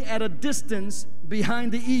stay at a distance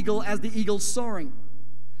behind the eagle as the eagle's soaring.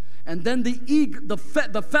 And then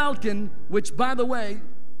the falcon, which by the way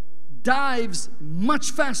dives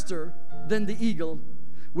much faster than the eagle,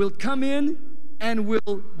 will come in and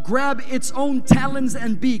will grab its own talons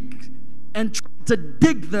and beak and try to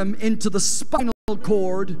dig them into the spinal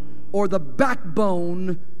cord or the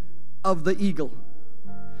backbone of the eagle.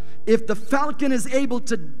 If the falcon is able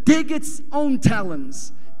to dig its own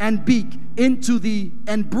talons and beak into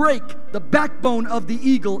and break the backbone of the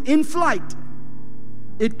eagle in flight,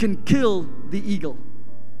 it can kill the eagle.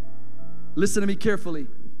 Listen to me carefully.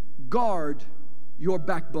 Guard your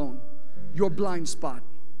backbone, your blind spot.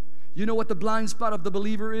 You know what the blind spot of the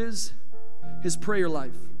believer is? His prayer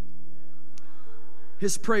life.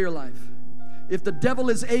 His prayer life. If the devil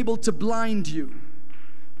is able to blind you,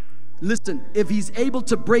 listen, if he's able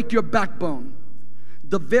to break your backbone,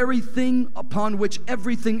 the very thing upon which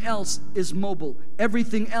everything else is mobile,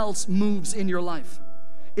 everything else moves in your life.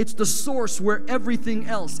 It's the source where everything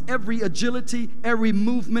else, every agility, every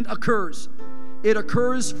movement occurs. It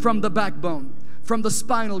occurs from the backbone, from the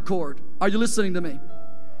spinal cord. Are you listening to me?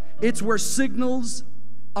 It's where signals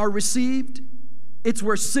are received. It's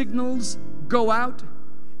where signals go out.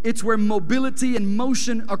 It's where mobility and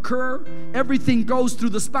motion occur. Everything goes through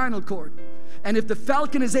the spinal cord. And if the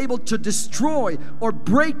falcon is able to destroy or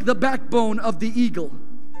break the backbone of the eagle,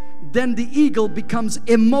 then the eagle becomes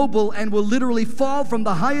immobile and will literally fall from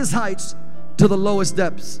the highest heights to the lowest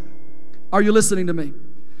depths. Are you listening to me?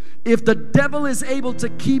 If the devil is able to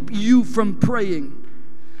keep you from praying,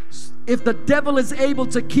 if the devil is able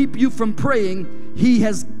to keep you from praying, he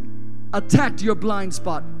has attacked your blind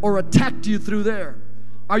spot or attacked you through there.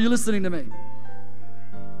 Are you listening to me?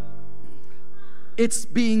 It's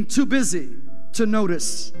being too busy to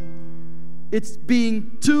notice. It's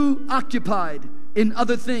being too occupied in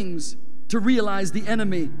other things to realize the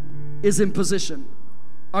enemy is in position.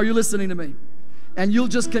 Are you listening to me? And you'll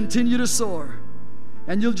just continue to soar.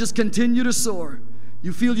 And you'll just continue to soar.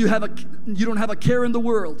 You feel you don't have a care in the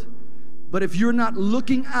world. But if you're not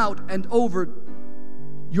looking out and over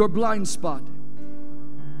your blind spot,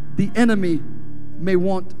 the enemy may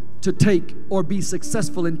want to take or be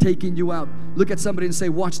successful in taking you out. Look at somebody and say,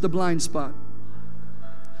 watch the blind spot.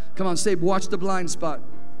 Come on, say, watch the blind spot.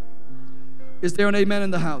 Is there an amen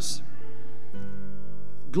in the house?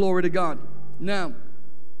 Glory to God. Now,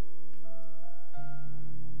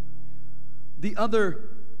 the other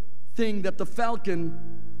thing that the falcon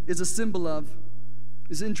is a symbol of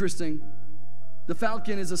is interesting. The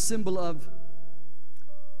falcon is a symbol of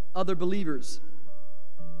other believers.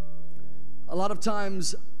 A lot of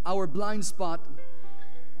times, our blind spot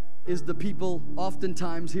is the people,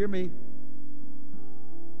 oftentimes, hear me,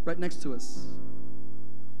 right next to us.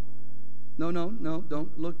 No,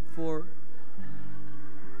 don't look for,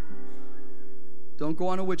 don't go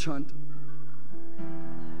on a witch hunt.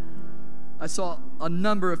 I saw a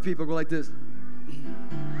number of people go like this.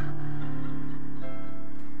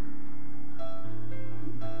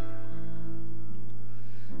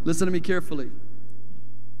 Listen to me carefully.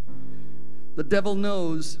 The devil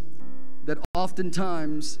knows that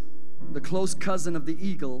oftentimes the close cousin of the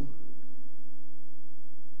eagle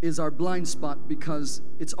is our blind spot because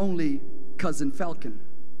it's only cousin falcon.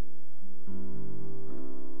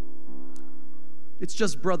 It's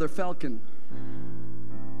just brother falcon,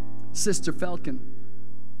 sister falcon.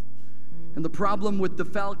 And the problem with the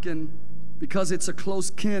falcon because it's a close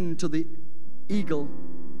kin to the eagle.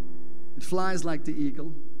 It flies like the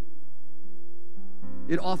eagle.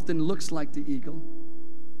 It often looks like the eagle.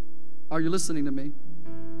 Are you listening to me?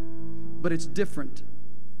 But it's different.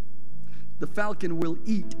 The falcon will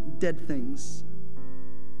eat dead things.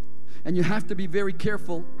 And you have to be very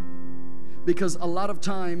careful, because a lot of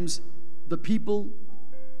times the people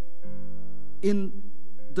in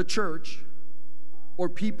the church or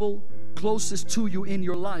people closest to you in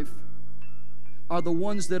your life are the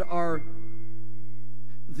ones that are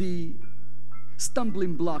the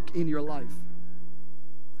stumbling block in your life.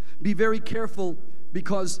 Be very careful,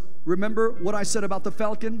 because remember what I said about the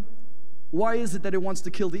falcon? Why is it that it wants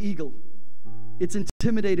to kill the eagle? It's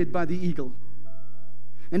intimidated by the eagle.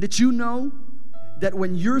 And did you know that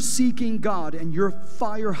when you're seeking God and you're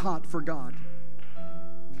fire hot for God,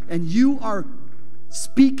 and you are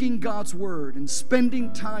speaking God's word and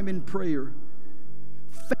spending time in prayer,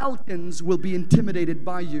 falcons will be intimidated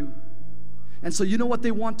by you. And so you know what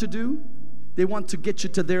they want to do? They want to get you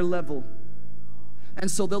to their level. And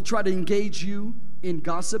so they'll try to engage you in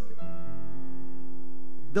gossip.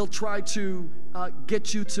 They'll try to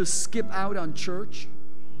get you to skip out on church.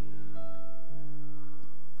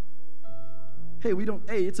 Hey,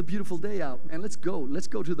 it's a beautiful day out, man. Let's go. Let's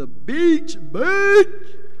go to the beach.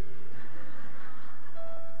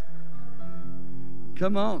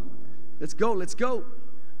 Come on. Let's go.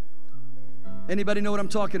 Anybody know what I'm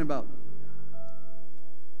talking about?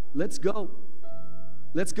 Let's go.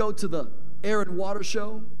 Let's go to the Air and Water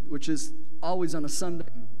Show, which is always on a Sunday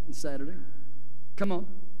and Saturday. Come on.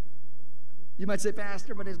 You might say,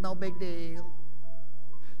 Pastor, but it's no big deal.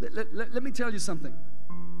 Let me tell you something.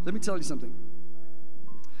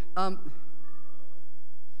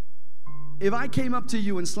 If I came up to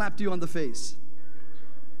you and slapped you on the face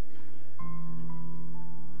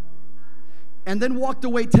and then walked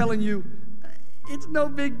away telling you, it's no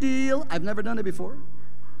big deal. I've never done it before.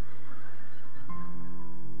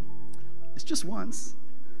 It's just once.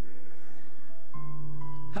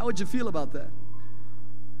 How would you feel about that?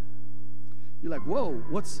 You're like, whoa,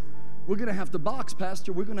 we're going to have to box,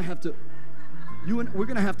 Pastor. We're going to have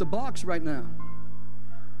to box right now.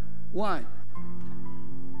 Why?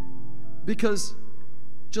 Because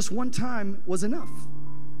just one time was enough.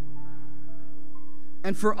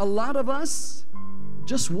 And for a lot of us,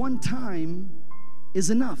 just one time is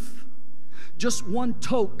enough. Just one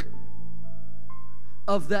toke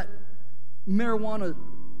of that marijuana,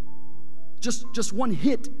 just one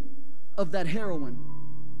hit of that heroin,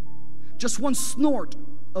 just one snort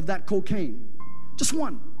of that cocaine, just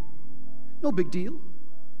one. No big deal.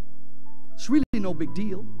 It's really no big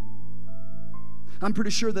deal. I'm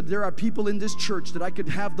pretty sure that there are people in this church that I could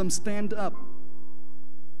have them stand up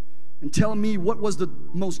and tell me what was the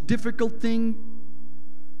most difficult thing,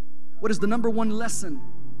 what is the number one lesson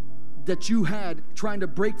that you had trying to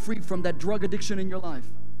break free from that drug addiction in your life.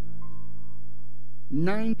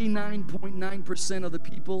 99.9% of the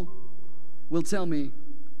people will tell me,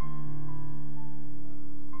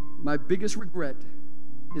 my biggest regret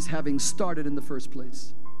is having started in the first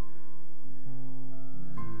place.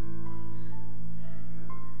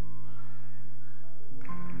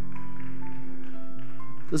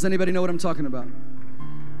 Does anybody know what I'm talking about?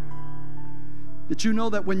 Did you know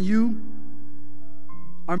that when you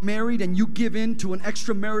are married and you give in to an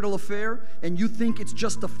extramarital affair and you think it's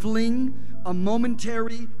just a fling, a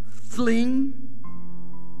momentary fling,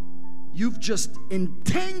 you've just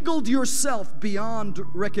entangled yourself beyond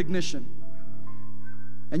recognition.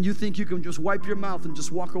 And you think you can just wipe your mouth and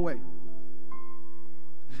just walk away.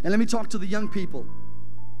 And let me talk to the young people.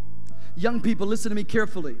 Young people, listen to me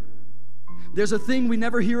carefully. There's a thing we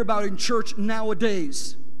never hear about in church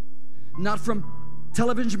nowadays. Not from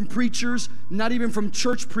television preachers, not even from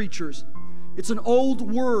church preachers. It's an old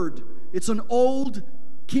word. It's an old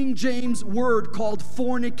King James word called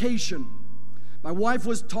fornication. My wife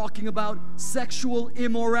was talking about sexual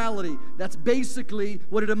immorality. That's basically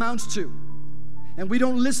what it amounts to. And we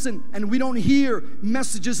don't listen and we don't hear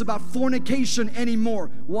messages about fornication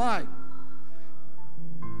anymore. Why?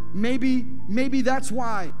 Maybe that's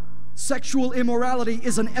why sexual immorality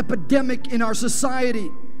is an epidemic in our society.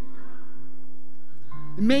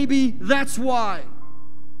 Maybe that's why.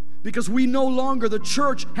 Because we no longer, the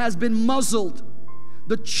church has been muzzled.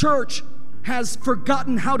 The church has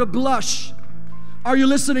forgotten how to blush. Are you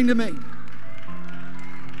listening to me?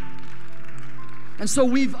 And so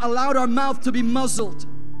we've allowed our mouth to be muzzled.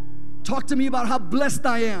 Talk to me about how blessed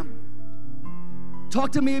I am.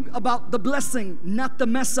 Talk to me about the blessing, not the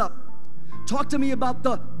mess up. Talk to me about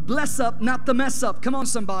the bless up, not the mess up. Come on,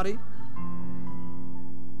 somebody.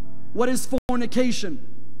 What is fornication?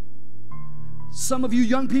 Some of you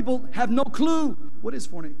young people have no clue. What is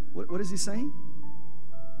fornication? What is he saying?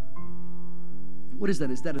 What is that?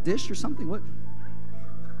 Is that a dish or something? What?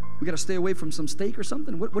 We got to stay away from some steak or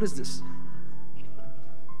something? What is this?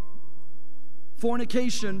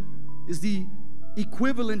 Fornication is the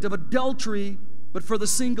equivalent of adultery, but for the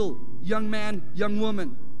single young man, young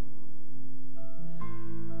woman.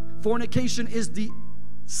 Fornication is the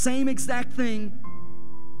same exact thing,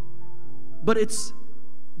 but it's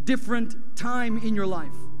different time in your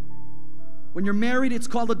life. When you're married, it's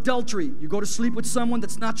called adultery. You go to sleep with someone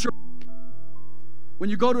that's not your wife. When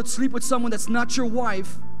you go to sleep with someone that's not your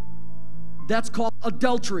wife, that's called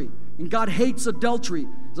adultery. And God hates adultery.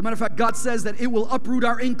 As a matter of fact, God says that it will uproot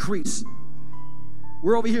our increase.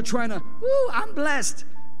 We're over here trying to, I'm blessed.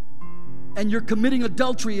 And you're committing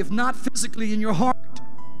adultery, if not physically, in your heart.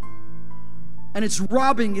 And it's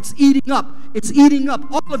robbing, it's eating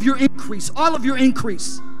up all of your increase, all of your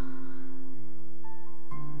increase.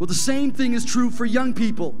 Well, the same thing is true for young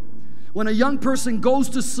people. When a young person goes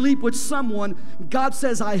to sleep with someone, God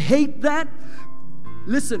says, I hate that.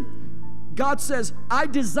 Listen, God says, I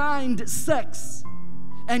designed sex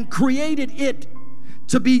and created it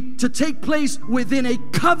to take place within a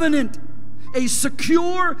covenant, a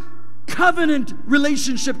secure covenant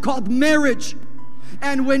relationship called marriage.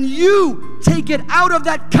 And when you take it out of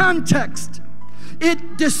that context,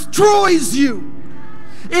 it destroys you.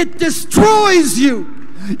 It destroys you.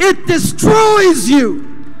 It destroys you.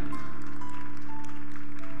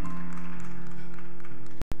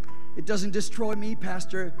 It doesn't destroy me,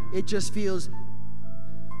 Pastor. It just feels,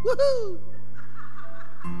 woohoo.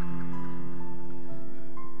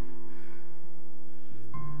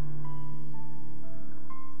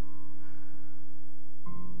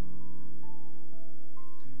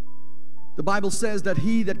 The Bible says that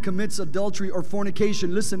he that commits adultery or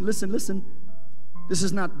fornication, listen. This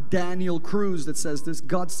is not Daniel Cruz that says this.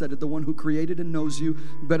 God said it, the one who created and knows you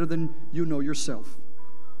better than you know yourself.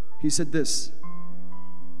 He said this,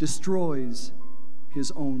 destroys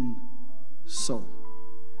his own soul.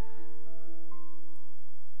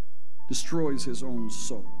 Destroys his own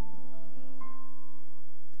soul.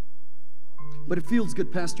 But it feels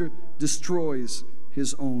good, Pastor. Destroys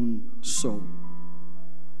his own soul.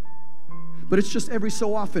 But it's just every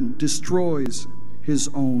so often, destroys his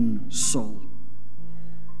own soul.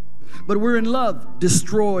 But we're in love,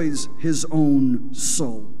 destroys his own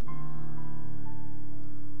soul.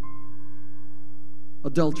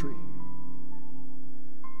 Adultery.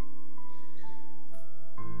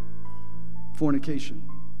 Fornication.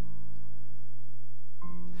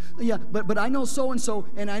 Yeah, but I know so-and-so,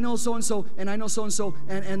 and I know so-and-so, and I know so-and-so,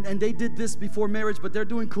 and they did this before marriage, but they're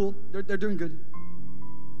doing cool. They're doing good.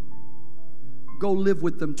 Go live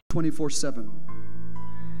with them 24/7.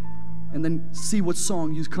 And then see what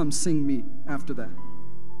song you come sing me after that.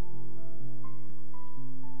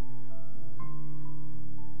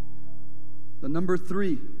 The number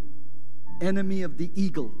 3 enemy of the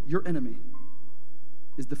eagle, your enemy,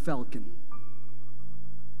 is the falcon.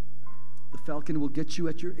 The falcon will get you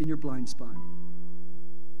in your blind spot.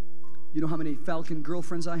 You know how many falcon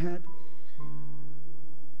girlfriends I had?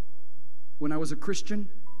 When I was a Christian,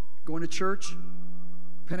 going to church,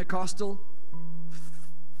 Pentecostal,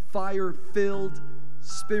 fire-filled,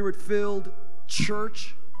 spirit-filled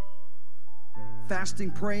church,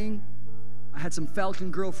 fasting, praying, I had some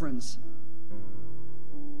falcon girlfriends.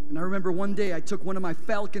 And I remember one day I took one of my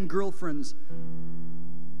falcon girlfriends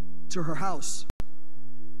to her house.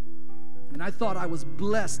 And I thought I was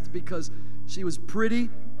blessed because she was pretty,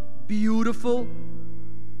 beautiful.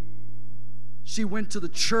 She went to the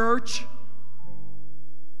church.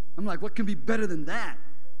 I'm like, what can be better than that?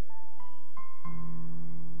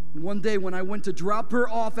 And one day when I went to drop her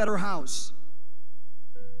off at her house,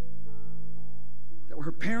 that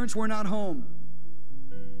her parents were not home,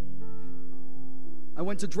 I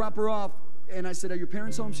went to drop her off and I said, are your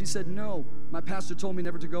parents home? She said, no. My pastor told me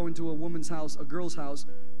never to go into a woman's house, a girl's house,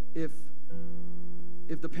 if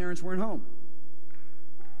the parents weren't home.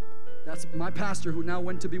 That's my pastor who now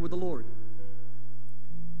went to be with the Lord.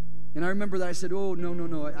 And I remember that I said, oh,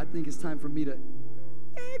 no, I think it's time for me to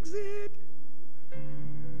exit.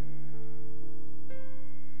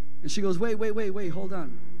 And she goes, wait, hold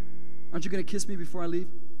on. Aren't you going to kiss me before I leave?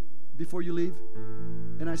 Before you leave?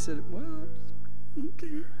 And I said, well,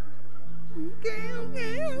 okay.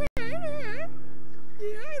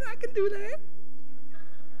 Yeah, I can do that.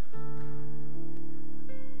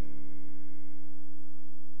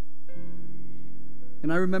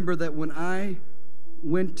 And I remember that when I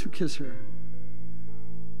went to kiss her,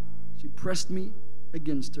 she pressed me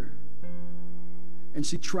against her. And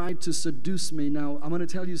she tried to seduce me. Now, I'm going to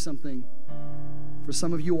tell you something. For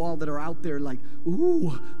some of you all that are out there like,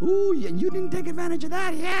 ooh, and you didn't take advantage of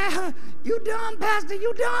that. Yeah, you dumb, Pastor,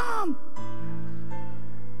 you dumb.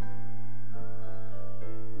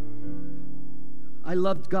 I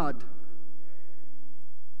loved God.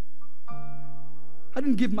 I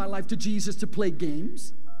didn't give my life to Jesus to play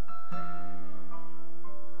games,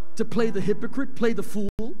 to play the hypocrite, play the fool.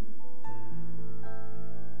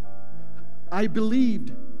 I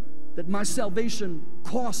believed that my salvation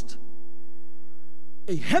cost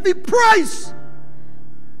a heavy price.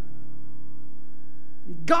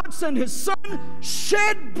 God sent His Son,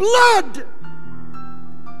 shed blood,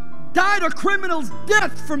 died a criminal's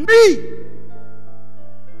death for me,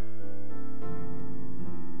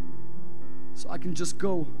 so I can just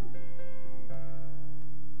go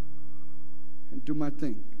and do my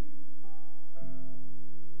thing.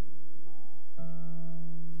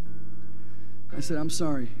 I said, I'm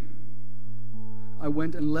sorry. I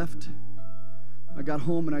went and left. I got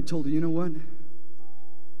home and I told her, you know what?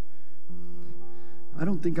 I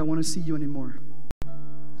don't think I want to see you anymore.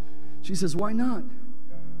 She says, why not?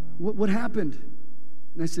 What happened?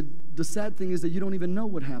 And I said, the sad thing is that you don't even know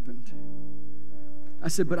what happened. I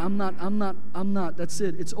said, but I'm not. That's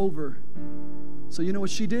it. It's over. So you know what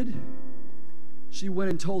she did? She went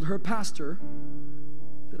and told her pastor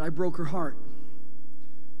that I broke her heart.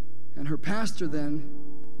 And her pastor then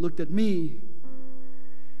looked at me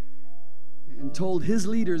and told his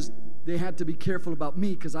leaders they had to be careful about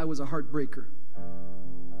me because I was a heartbreaker.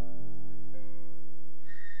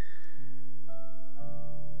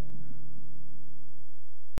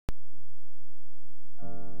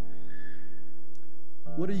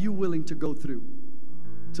 What are you willing to go through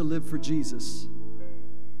to live for Jesus?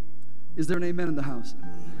 Is there an amen in the house?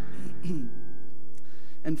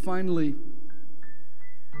 And finally,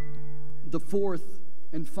 the fourth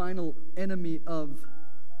and final enemy of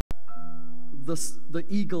the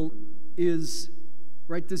eagle is,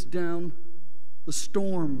 write this down, the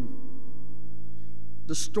storm.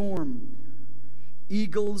 The storm.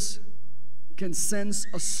 Eagles can sense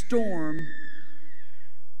a storm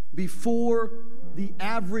before the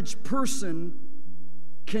average person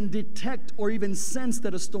can detect or even sense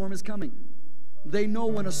that a storm is coming. They know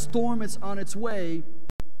when a storm is on its way,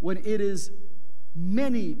 when it is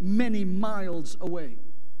many, many miles away,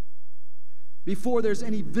 before there's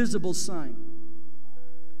any visible sign.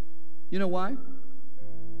 You know why?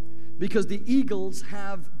 Because the eagles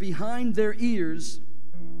have behind their ears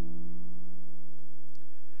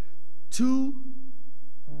two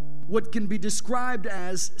what can be described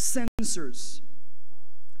as sensors.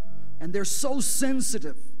 And they're so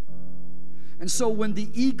sensitive. And so when the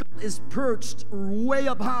eagle is perched way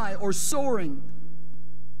up high or soaring,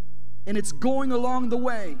 and it's going along the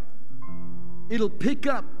way, it'll pick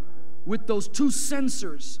up with those two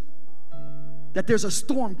sensors that there's a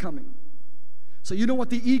storm coming. So you know what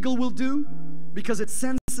the eagle will do? Because it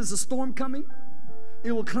senses a storm coming,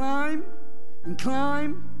 it will climb and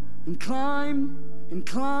climb and climb and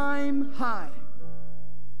climb high.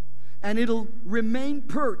 And it'll remain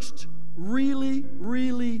perched really,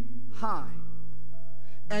 really high.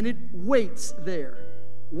 And it waits there.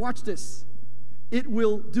 Watch this. It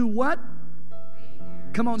will do what?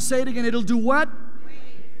 Come on, say it again. It'll do what?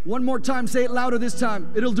 One more time. Say it louder this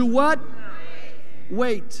time. It'll do what?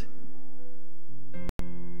 Wait.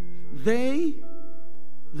 They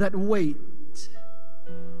that wait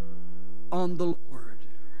on the Lord.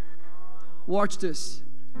 Watch this.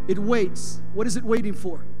 It waits. What is it waiting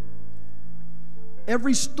for?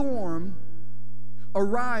 Every storm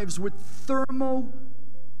arrives with thermal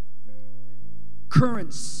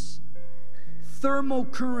currents. Thermal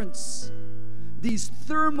currents. These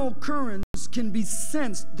thermal currents can be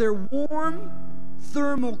sensed. They're warm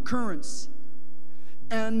thermal currents.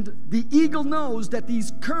 And the eagle knows that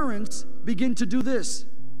these currents begin to do this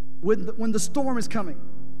when the storm is coming.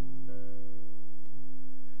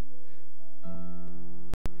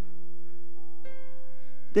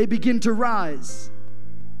 They begin to rise.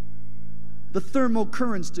 The thermal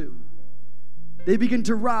currents do. They begin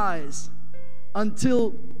to rise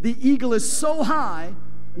until the eagle is so high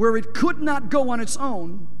where it could not go on its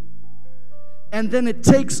own, and then it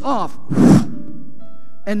takes off,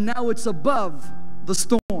 and now it's above the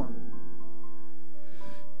storm.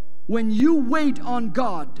 When you wait on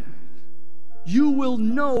God, you will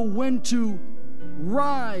know when to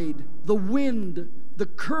ride the wind, the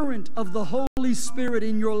current of the Holy Spirit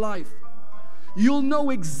in your life. You'll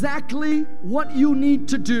know exactly what you need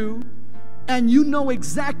to do, and you know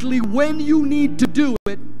exactly when you need to do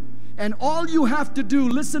it. And all you have to do,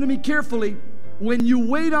 listen to me carefully, when you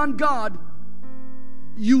wait on God,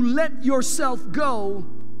 you let yourself go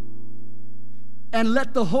and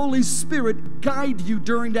let the Holy Spirit guide you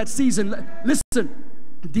during that season. Listen,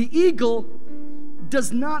 the eagle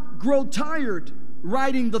does not grow tired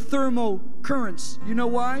riding the thermal currents. You know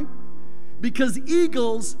why? Because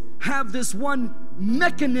eagles have this one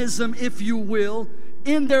mechanism, if you will,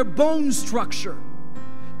 in their bone structure.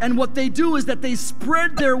 And what they do is that they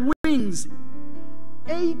spread their wings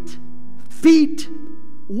 8 feet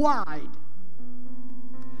wide.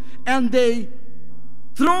 And they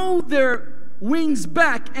throw their wings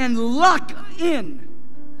back and lock in.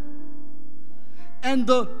 And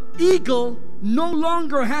the eagle no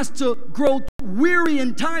longer has to grow weary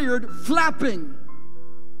and tired flapping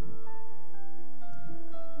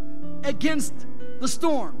against the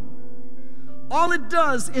storm. All it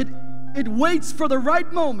does, it waits for the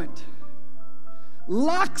right moment,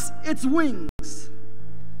 locks its wings,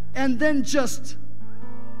 and then just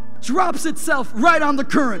drops itself right on the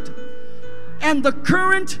current. And the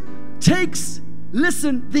current takes,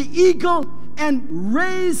 listen, the eagle and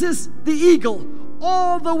raises the eagle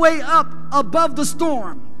all the way up above the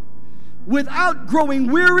storm without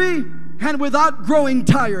growing weary and without growing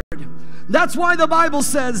tired. That's why the Bible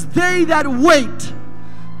says, they that wait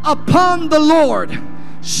upon the Lord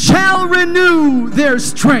shall renew their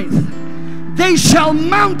strength. They shall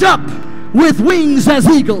mount up with wings as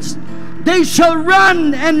eagles. They shall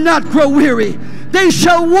run and not grow weary. They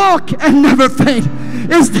shall walk and never faint.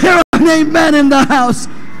 Is there an amen in the house?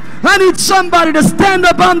 I need somebody to stand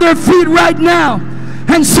up on their feet right now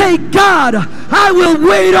and say, God, I will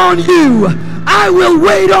wait on you. I will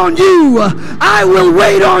wait on you. I will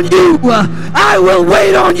wait on you. I will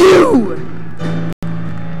wait on you.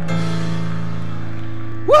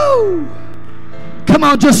 Woo! Come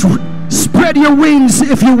on, just spread your wings,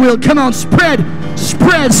 if you will. Come on, spread,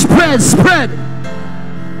 spread, spread, spread.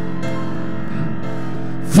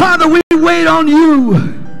 Father, we wait on you.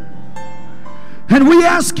 And we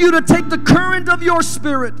ask you to take the current of your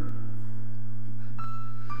Spirit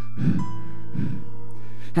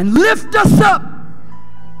and lift us up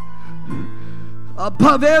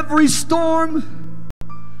above every storm,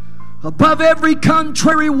 above every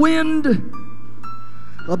contrary wind,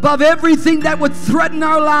 above everything that would threaten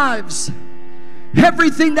our lives,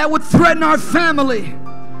 everything that would threaten our family,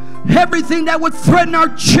 everything that would threaten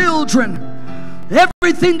our children,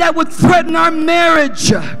 everything that would threaten our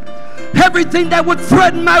marriage, everything that would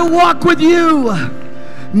threaten my walk with you.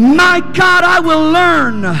 My God, I will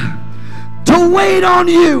learn to wait on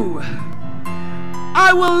you.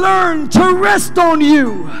 I will learn to rest on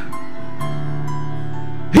you.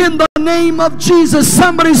 In the name of Jesus,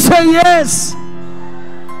 somebody say yes.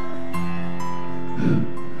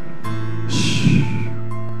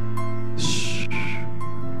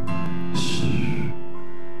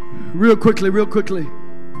 Real quickly.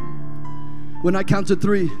 When I count to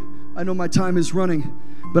 3, I know my time is running,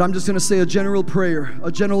 but I'm just going to say a general prayer.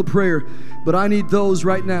 But I need those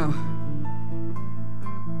right now.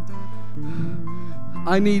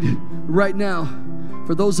 I need right now,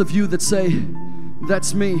 for those of you that say,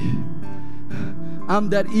 that's me. I'm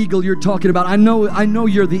that eagle you're talking about. I know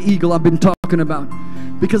you're the eagle I've been talking about.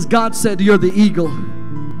 Because God said you're the eagle.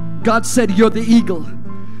 God said you're the eagle.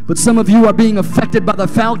 But some of you are being affected by the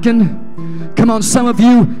falcon. Come on, some of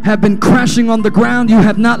you have been crashing on the ground. You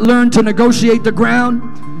have not learned to negotiate the ground.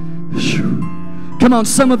 Come on,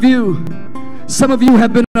 some of you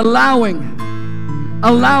have been allowing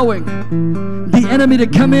the enemy to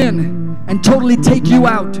come in and totally take you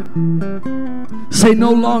out. Say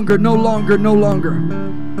no longer, no longer, no longer.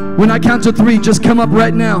 When I count to 3, just come up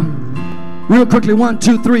right now. Real quickly, 1,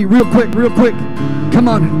 2, 3, real quick. Come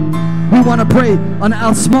on. We want to pray.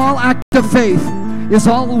 A small act of faith is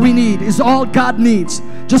all we need, is all God needs.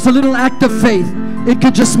 Just a little act of faith. It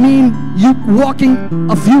could just mean you walking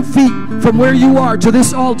a few feet from where you are to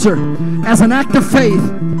this altar as an act of faith.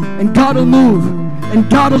 And God will move, and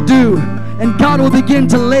God will do, and God will begin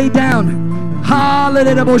to lay down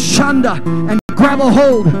and grab a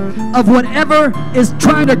hold of whatever is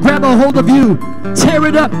trying to grab a hold of you. Tear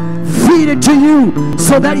it up, feed it to you,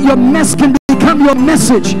 so that your mess can become your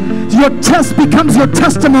message. Your test becomes your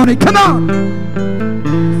testimony. Come on.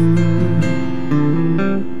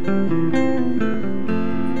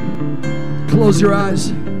 Close your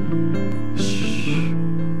eyes.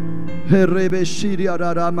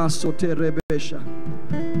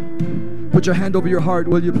 Put your hand over your heart,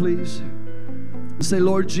 will you please? Say,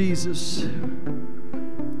 Lord Jesus,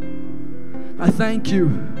 I thank you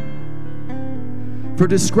for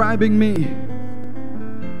describing me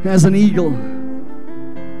as an eagle.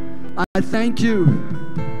 I thank you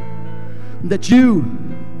that you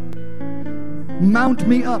mount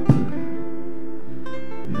me up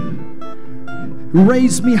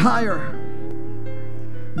Raise me higher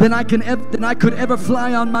than I could ever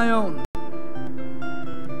fly on my own.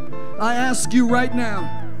 I ask you right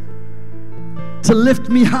now to lift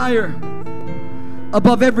me higher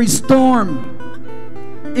above every storm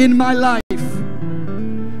in my life.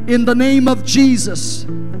 In the name of Jesus,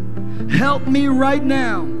 help me right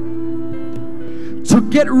now to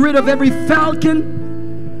get rid of every falcon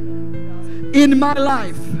in my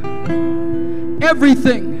life.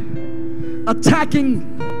 Everything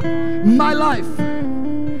attacking my life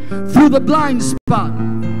through the blind spot.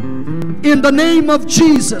 In the name of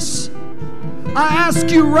Jesus, I ask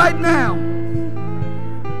you right now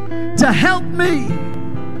to help me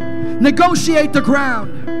negotiate the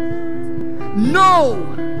ground. Know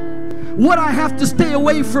what I have to stay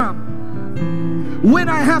away from, when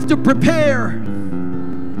I have to prepare,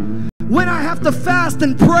 when I have to fast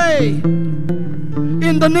and pray.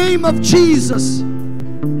 In the name of Jesus,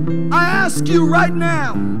 I ask you right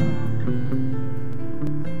now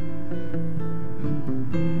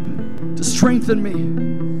to strengthen me,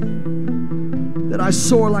 that I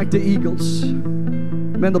soar like the eagles.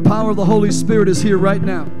 Man, the power of the Holy Spirit is here right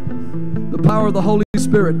now. The power of the Holy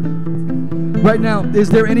Spirit. Right now, is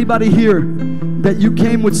there anybody here that you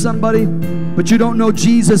came with somebody, but you don't know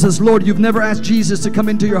Jesus as Lord? You've never asked Jesus to come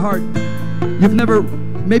into your heart. You've never,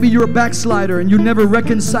 maybe you're a backslider and you never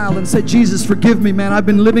reconciled and said, Jesus, forgive me, man. I've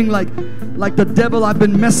been living like the devil. I've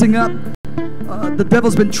been messing up. The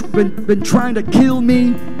devil's been trying to kill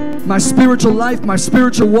me, my spiritual life, my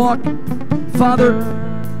spiritual walk. Father,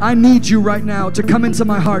 I need you right now to come into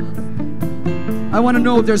my heart. I want to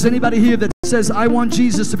know if there's anybody here that says, I want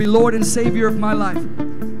Jesus to be Lord and Savior of my life.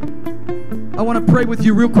 I want to pray with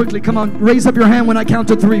you real quickly. Come on, raise up your hand when I count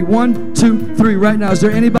to 3. 1, 2, 3 right now. Is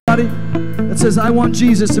there anybody that says, I want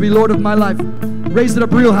Jesus to be Lord of my life? Raise it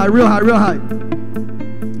up real high, real high, real high.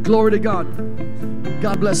 Glory to God.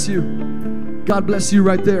 God bless you. God bless you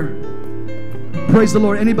right there. Praise the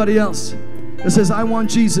Lord. Anybody else that says, I want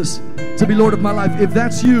Jesus to be Lord of my life? If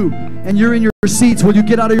that's you and you're in your seats, will you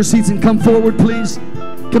get out of your seats and come forward, please?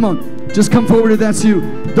 Come on. Just come forward if that's you.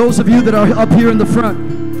 Those of you that are up here in the front.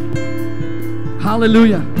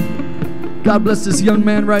 Hallelujah. God bless this young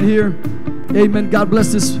man right here. Amen. God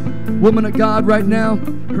bless this woman of God right now.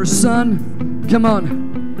 Her son. Come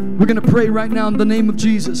on. We're going to pray right now in the name of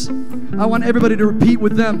Jesus. I want everybody to repeat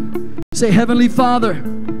with them. Say, Heavenly Father.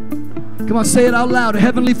 Come on, say it out loud.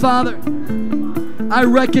 Heavenly Father, I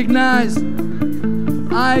recognize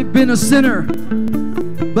I've been a sinner,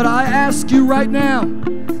 but I ask you right now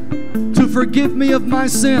to forgive me of my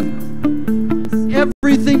sin.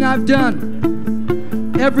 Everything I've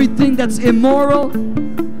done, everything that's immoral,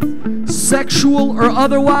 sexual or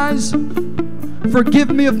otherwise, forgive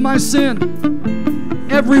me of my sin.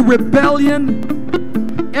 Every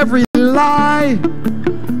rebellion, every lie,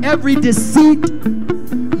 every deceit,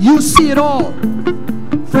 you see it all.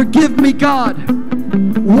 Forgive me, God.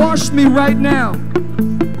 Wash me right now.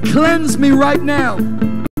 Cleanse me right now.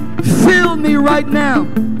 Fill me right now.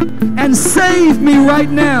 And save me right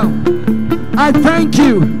now. I thank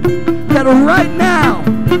you that right now,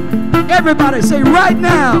 everybody say right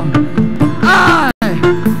now, I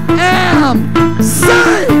am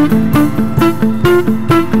saved.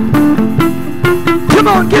 Come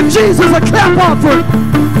on, give Jesus a clap offering.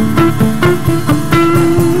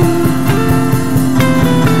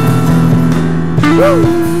 Woo!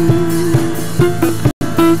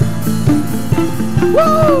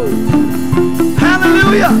 Woo!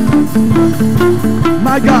 Hallelujah!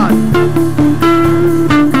 My God.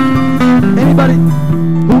 Anybody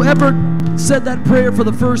who ever said that prayer for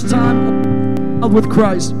the first time with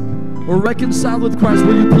Christ or reconciled with Christ,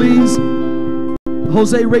 will you please,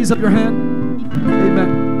 Jose, raise up your hand?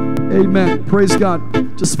 Amen. Amen. Praise God.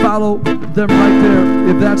 Just follow them right there.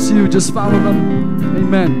 If that's you, just follow them.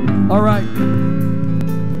 Amen. All right.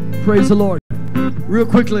 Praise the Lord. Real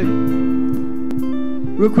quickly,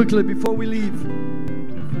 before we leave,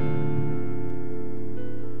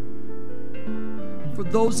 for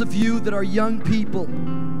those of you that are young people,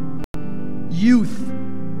 youth,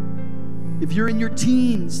 if you're in your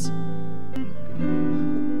teens,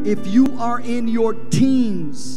 if you are in your teens,